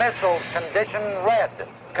 Missiles. Condition red.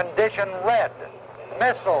 Condition red.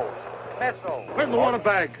 Missiles. Missiles. Where's the water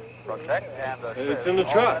bag? Protect and assist. It's in the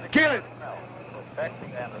truck. Get it. Protect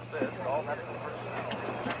and assist all medical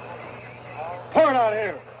personnel. Pour it out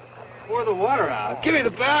here. Pour the water out. Give me the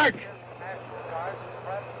bag.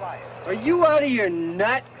 Are you out of your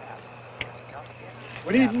nut?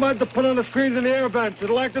 We need mud to put on the screens in the air vents.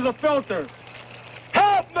 It'll act as a filter.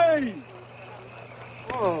 Help me!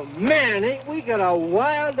 Oh, man, ain't we got a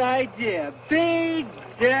wild idea. Big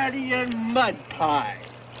Daddy and mud pie.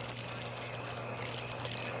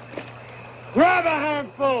 Grab a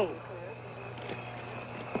handful!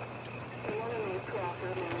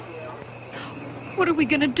 What are we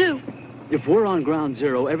going to do? If we're on ground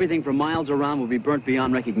zero, everything for miles around will be burnt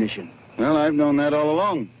beyond recognition. Well, I've known that all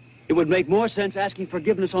along. It would make more sense asking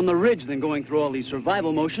forgiveness on the ridge than going through all these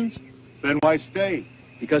survival motions. Then why stay?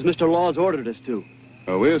 Because Mr. Law's ordered us to.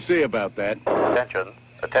 Oh, we'll see about that. Attention,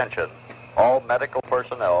 attention. All medical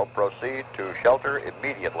personnel proceed to shelter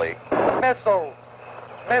immediately. Missiles!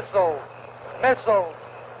 Missiles! Missiles!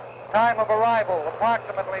 Time of arrival,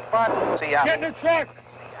 approximately 5... Seattle. Get in the truck!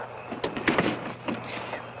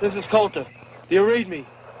 This is Coulter. Do you read me?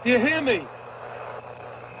 Do you hear me?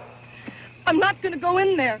 I'm not going to go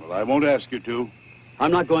in there. Well, I won't ask you to.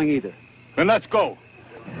 I'm not going either. Then let's go.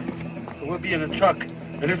 We'll be in the truck,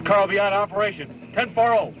 and this car will be out of operation.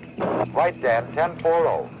 10-4-0. Right, Dan,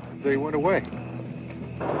 10-4-0. They went away.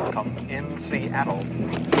 Come in Seattle.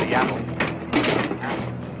 Seattle.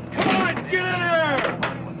 Come on, get in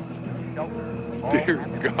here!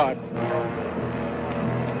 Dear God.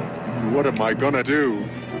 What am I gonna do?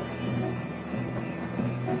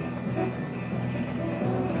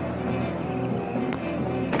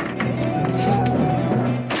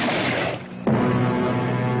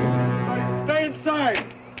 Stay inside!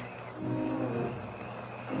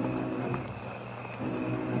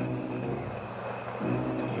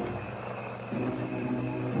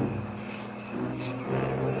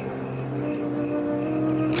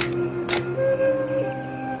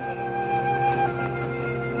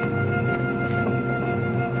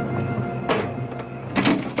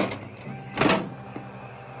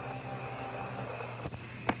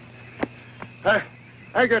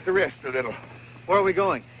 I got to rest a little. Where are we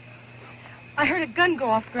going? I heard a gun go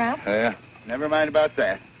off, Gramp. Never mind about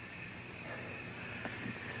that.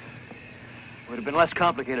 Would have been less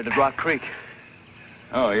complicated at Rock Creek.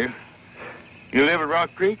 Oh, you live at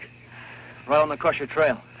Rock Creek? Right on the Crusher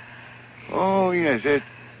Trail. Oh, yes,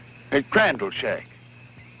 at Crandall Shack.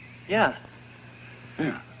 Yeah.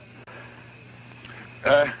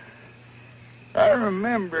 Yeah. I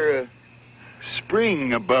remember a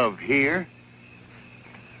spring above here.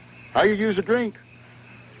 How you use a drink?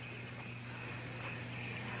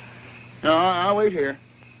 No, I'll wait here.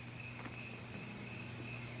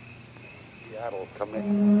 Seattle, come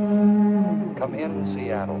in. Come in,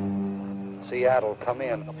 Seattle. Seattle, come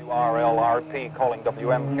in. WRLRP calling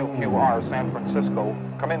WMQQR San Francisco.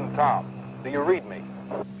 Come in, Tom. Do you read me?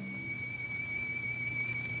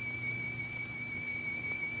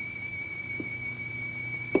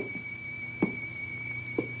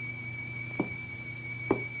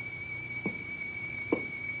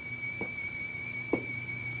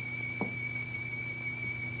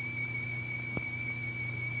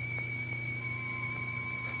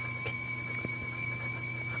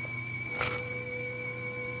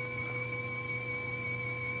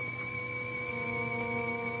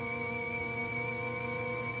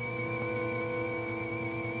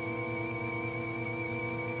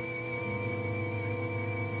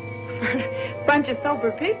 Bunch of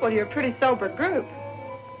sober people, you're a pretty sober group.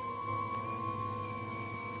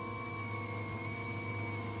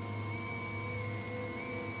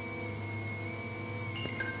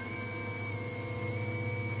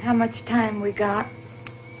 How much time we got?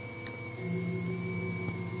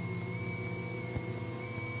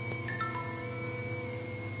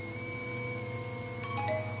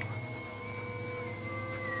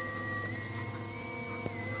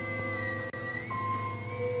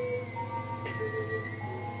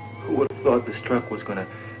 Who would have thought this truck was going to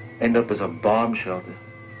end up as a bomb shelter?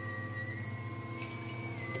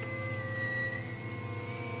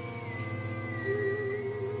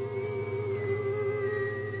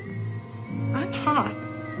 I'm hot.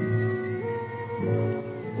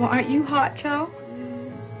 Well, aren't you hot, Joe?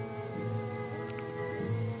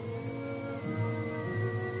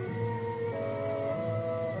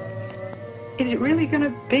 Is it really going to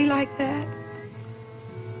be like that?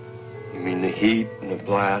 You mean the heat and the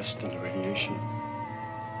blast and the radiation?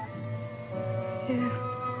 Yeah.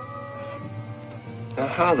 Now,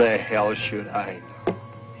 how the hell should I know?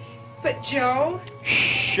 But, Joe...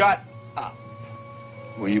 Shut up.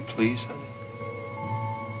 Will you please, honey?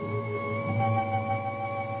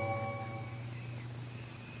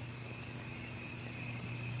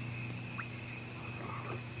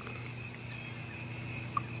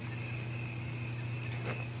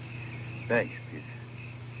 Thanks, Peter.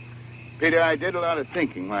 Peter, I did a lot of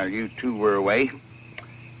thinking while you two were away.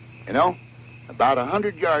 You know, about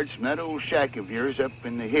 100 yards from that old shack of yours up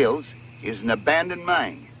in the hills is an abandoned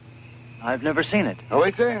mine. I've never seen it. Oh,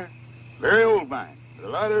 it's there. Very old mine. With a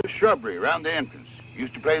lot of shrubbery around the entrance.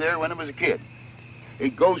 Used to play there when I was a kid.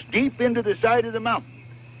 It goes deep into the side of the mountain.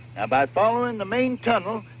 Now, by following the main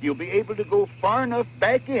tunnel, you'll be able to go far enough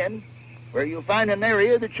back in where you'll find an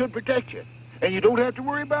area that should protect you. And you don't have to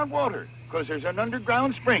worry about water, because there's an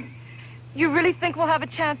underground spring. You really think we'll have a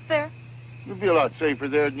chance there? You'll be a lot safer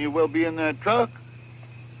there than you will be in that truck.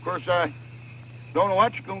 Of course, I don't know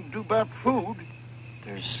what you're going to do about food.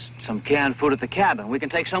 There's some canned food at the cabin. We can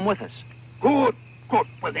take some with us. Good, good.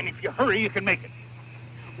 Well, then, if you hurry, you can make it.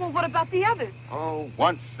 Well, what about the others? Oh,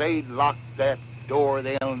 once they lock that door,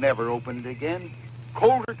 they'll never open it again.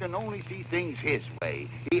 Coulter can only see things his way.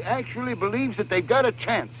 He actually believes that they've got a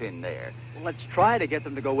chance in there. Well, let's try to get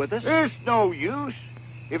them to go with us. There's no use.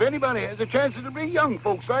 If anybody has a chance, it'll be young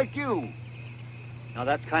folks like you. Now,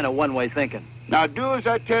 that's kind of one-way thinking. Now, do as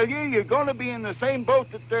I tell you. You're going to be in the same boat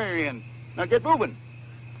that they're in. Now, get moving.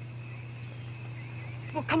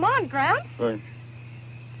 Well, come on, Grant.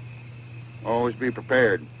 Always be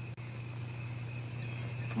prepared.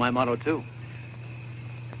 It's my motto, too.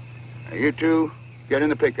 Now, you two, get in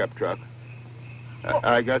the pickup truck.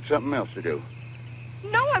 I got something else to do.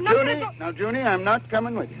 No, I'm not going to go... Now, Junie, I'm not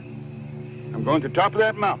coming with you. I'm going to the top of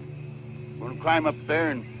that mountain. I'm going to climb up there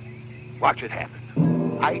and watch it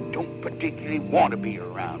happen. I don't particularly want to be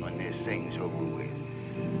around when this thing's over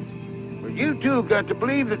with. But you two have got to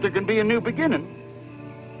believe that there can be a new beginning.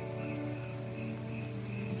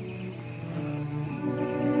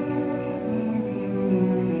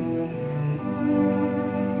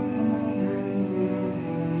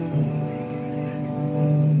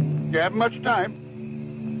 You haven't much time.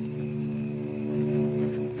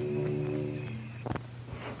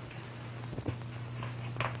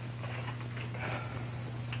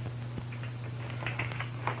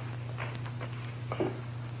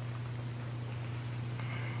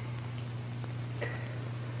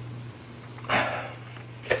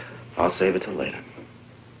 I'll save it till later.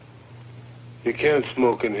 You can't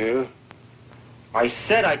smoke in here. I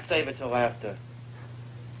said I'd save it till after.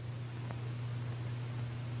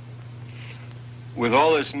 With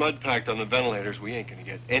all this mud packed on the ventilators, we ain't gonna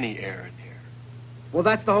get any air in here. Well,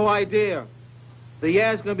 that's the whole idea. The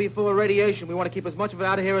air's going to be full of radiation. We want to keep as much of it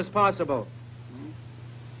out of here as possible.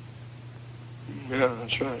 Yeah,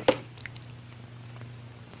 that's right.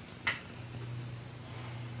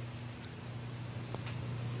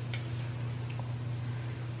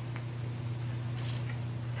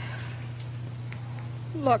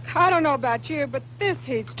 Look, I don't know about you, but this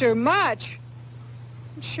heat's too much.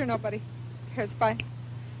 I'm sure nobody cares if I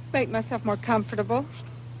make myself more comfortable.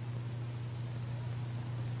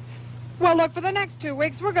 Well, look, for the next 2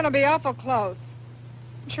 weeks, we're going to be awful close.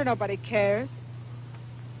 I'm sure nobody cares.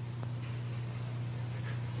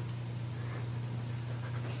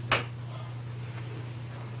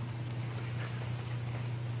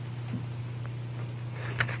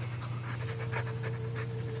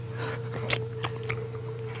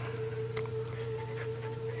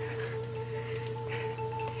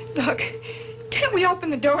 Look, can't we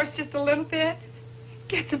open the doors just a little bit?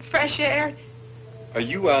 Get some fresh air? Are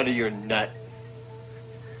you out of your nut?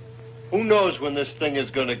 Who knows when this thing is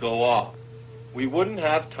going to go off? We wouldn't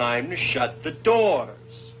have time to shut the doors.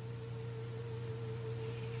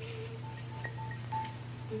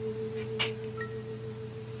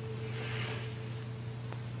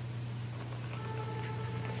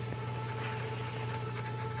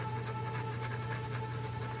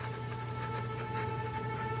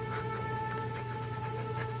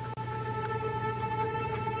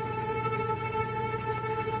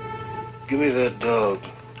 Give me that dog.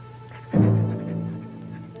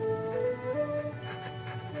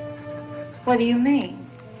 What do you mean?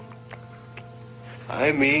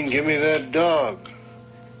 I mean, give me that dog.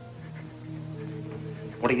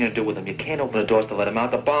 What are you going to do with him? You can't open the doors to let him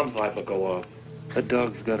out. The bomb's liable to go off. That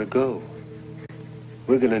dog's got to go.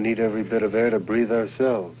 We're going to need every bit of air to breathe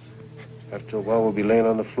ourselves. After a while, we'll be laying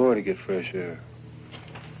on the floor to get fresh air.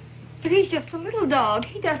 But he's just a little dog.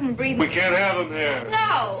 He doesn't breathe. We can't have him here.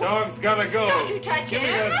 No. Dog's got to go. Don't you touch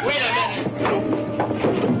him. Wait a minute.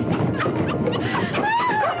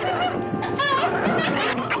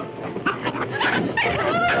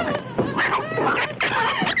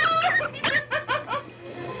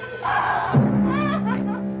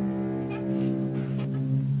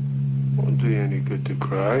 Won't do you any good to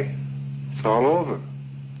cry. It's all over.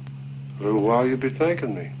 A little while you'll be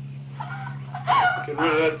thanking me. Get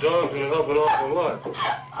rid of that dog's gonna help an awful lot.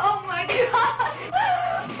 Oh, my God.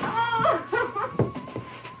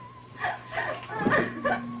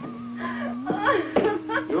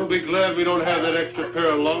 You'll be glad we don't have that extra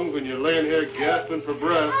pair of lungs when you're laying here gasping for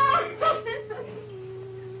breath.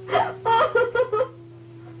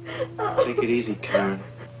 Take it easy, Karen.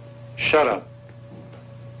 Shut up.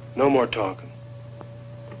 No more talking.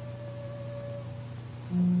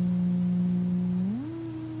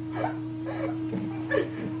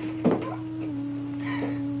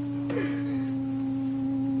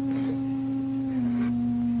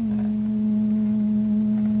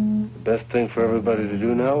 The best thing for everybody to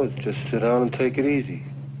do now is just sit down and take it easy.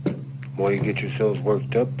 The more you get yourselves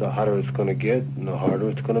worked up, the hotter it's going to get and the harder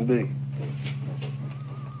it's going to be.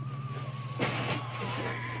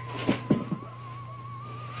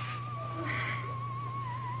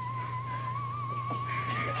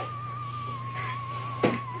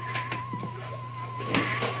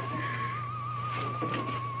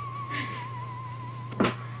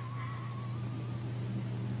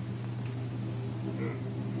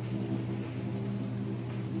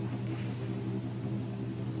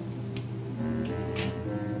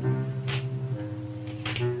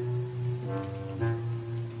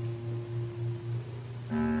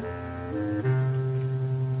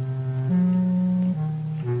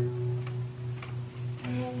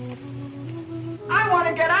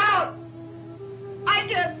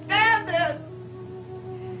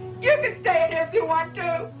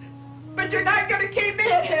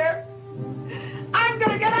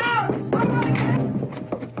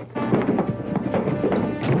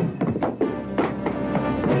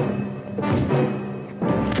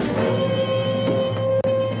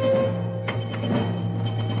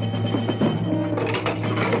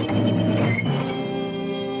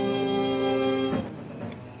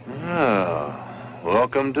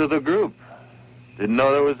 Welcome to the group. Didn't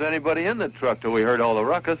know there was anybody in the truck till we heard all the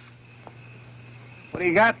ruckus. What do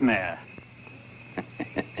you got in there?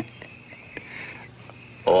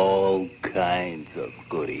 All kinds of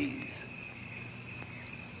goodies.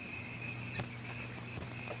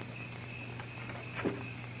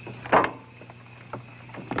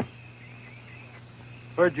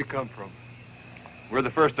 Where'd you come from? We're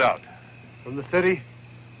the first out. From the city?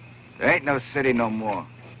 There ain't no city no more.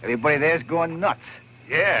 Everybody there's going nuts.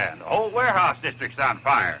 Yeah, the whole warehouse district's on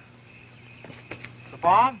fire. The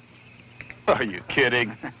farm? Are you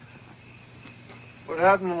kidding? What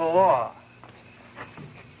happened to the law?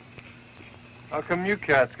 How come you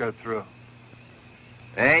cats got through?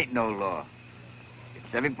 There ain't no law.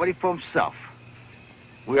 It's everybody for himself.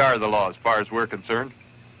 We are the law as far as we're concerned.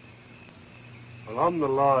 Well, I'm the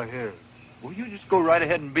law here. Well, you just go right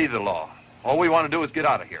ahead and be the law. All we want to do is get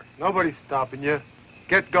out of here. Nobody's stopping you.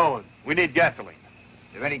 Get going. We need gasoline.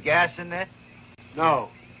 Is there any gas in there? No.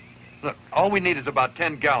 Look, all we need is about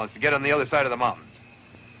 10 gallons to get on the other side of the mountains.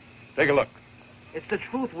 Take a look. It's the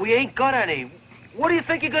truth. We ain't got any. Where do you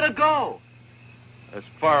think you're gonna go? As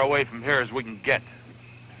far away from here as we can get.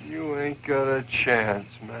 You ain't got a chance,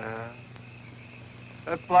 man.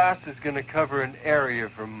 That blast is gonna cover an area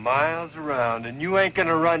for miles around, and you ain't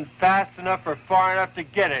gonna run fast enough or far enough to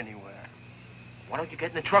get anywhere. Why don't you get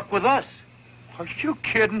in the truck with us? Are you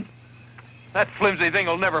kidding? That flimsy thing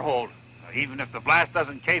will never hold. Even if the blast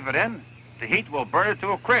doesn't cave it in, the heat will burn it to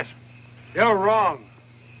a crisp. You're wrong.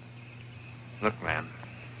 Look, man,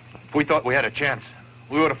 if we thought we had a chance,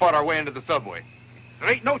 we would have fought our way into the subway. There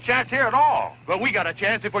ain't no chance here at all. But we got a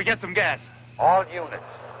chance if we get some gas. All units,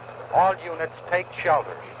 take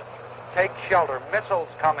shelter. Take shelter. Missiles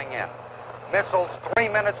coming in. Missiles 3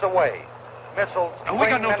 minutes away. Missiles 3 minutes away. And we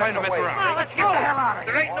got no time to mess around. Let's get the hell out of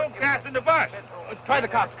here. There ain't no gas in the bus. Let's try the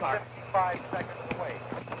cops' car. 55 seconds away.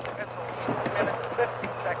 Missiles 3 minutes, 50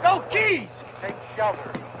 seconds. No keys! Take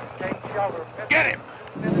shelter. Take shelter. Get him!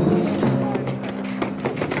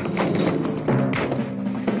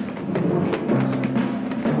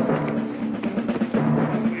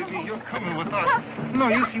 Baby, you're coming with us. No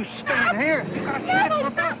use you stand here. You gotta stand for a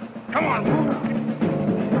bus. Come on, move.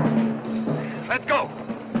 Let's go.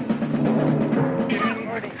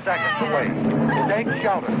 seconds away. Take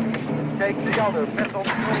shelter. Take shelter. Missile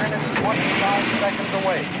 2 minutes, 25 seconds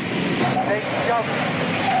away. Take shelter.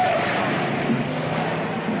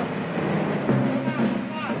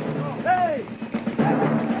 Hey!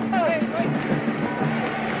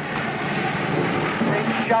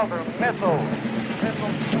 Take shelter. Missile.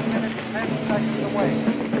 Missile 2 minutes, 10 seconds away.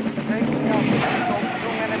 Take shelter. Missile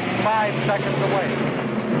 2 minutes, 5 seconds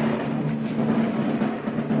away.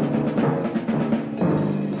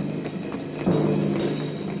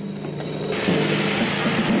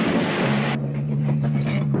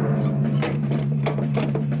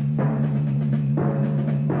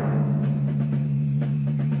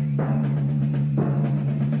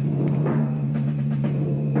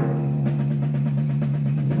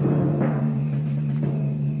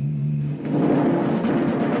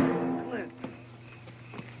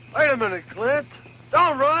 Wait a minute, Clint.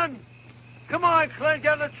 Don't run. Come on, Clint,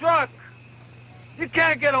 get in the truck. You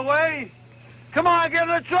can't get away. Come on, get in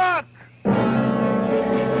the truck.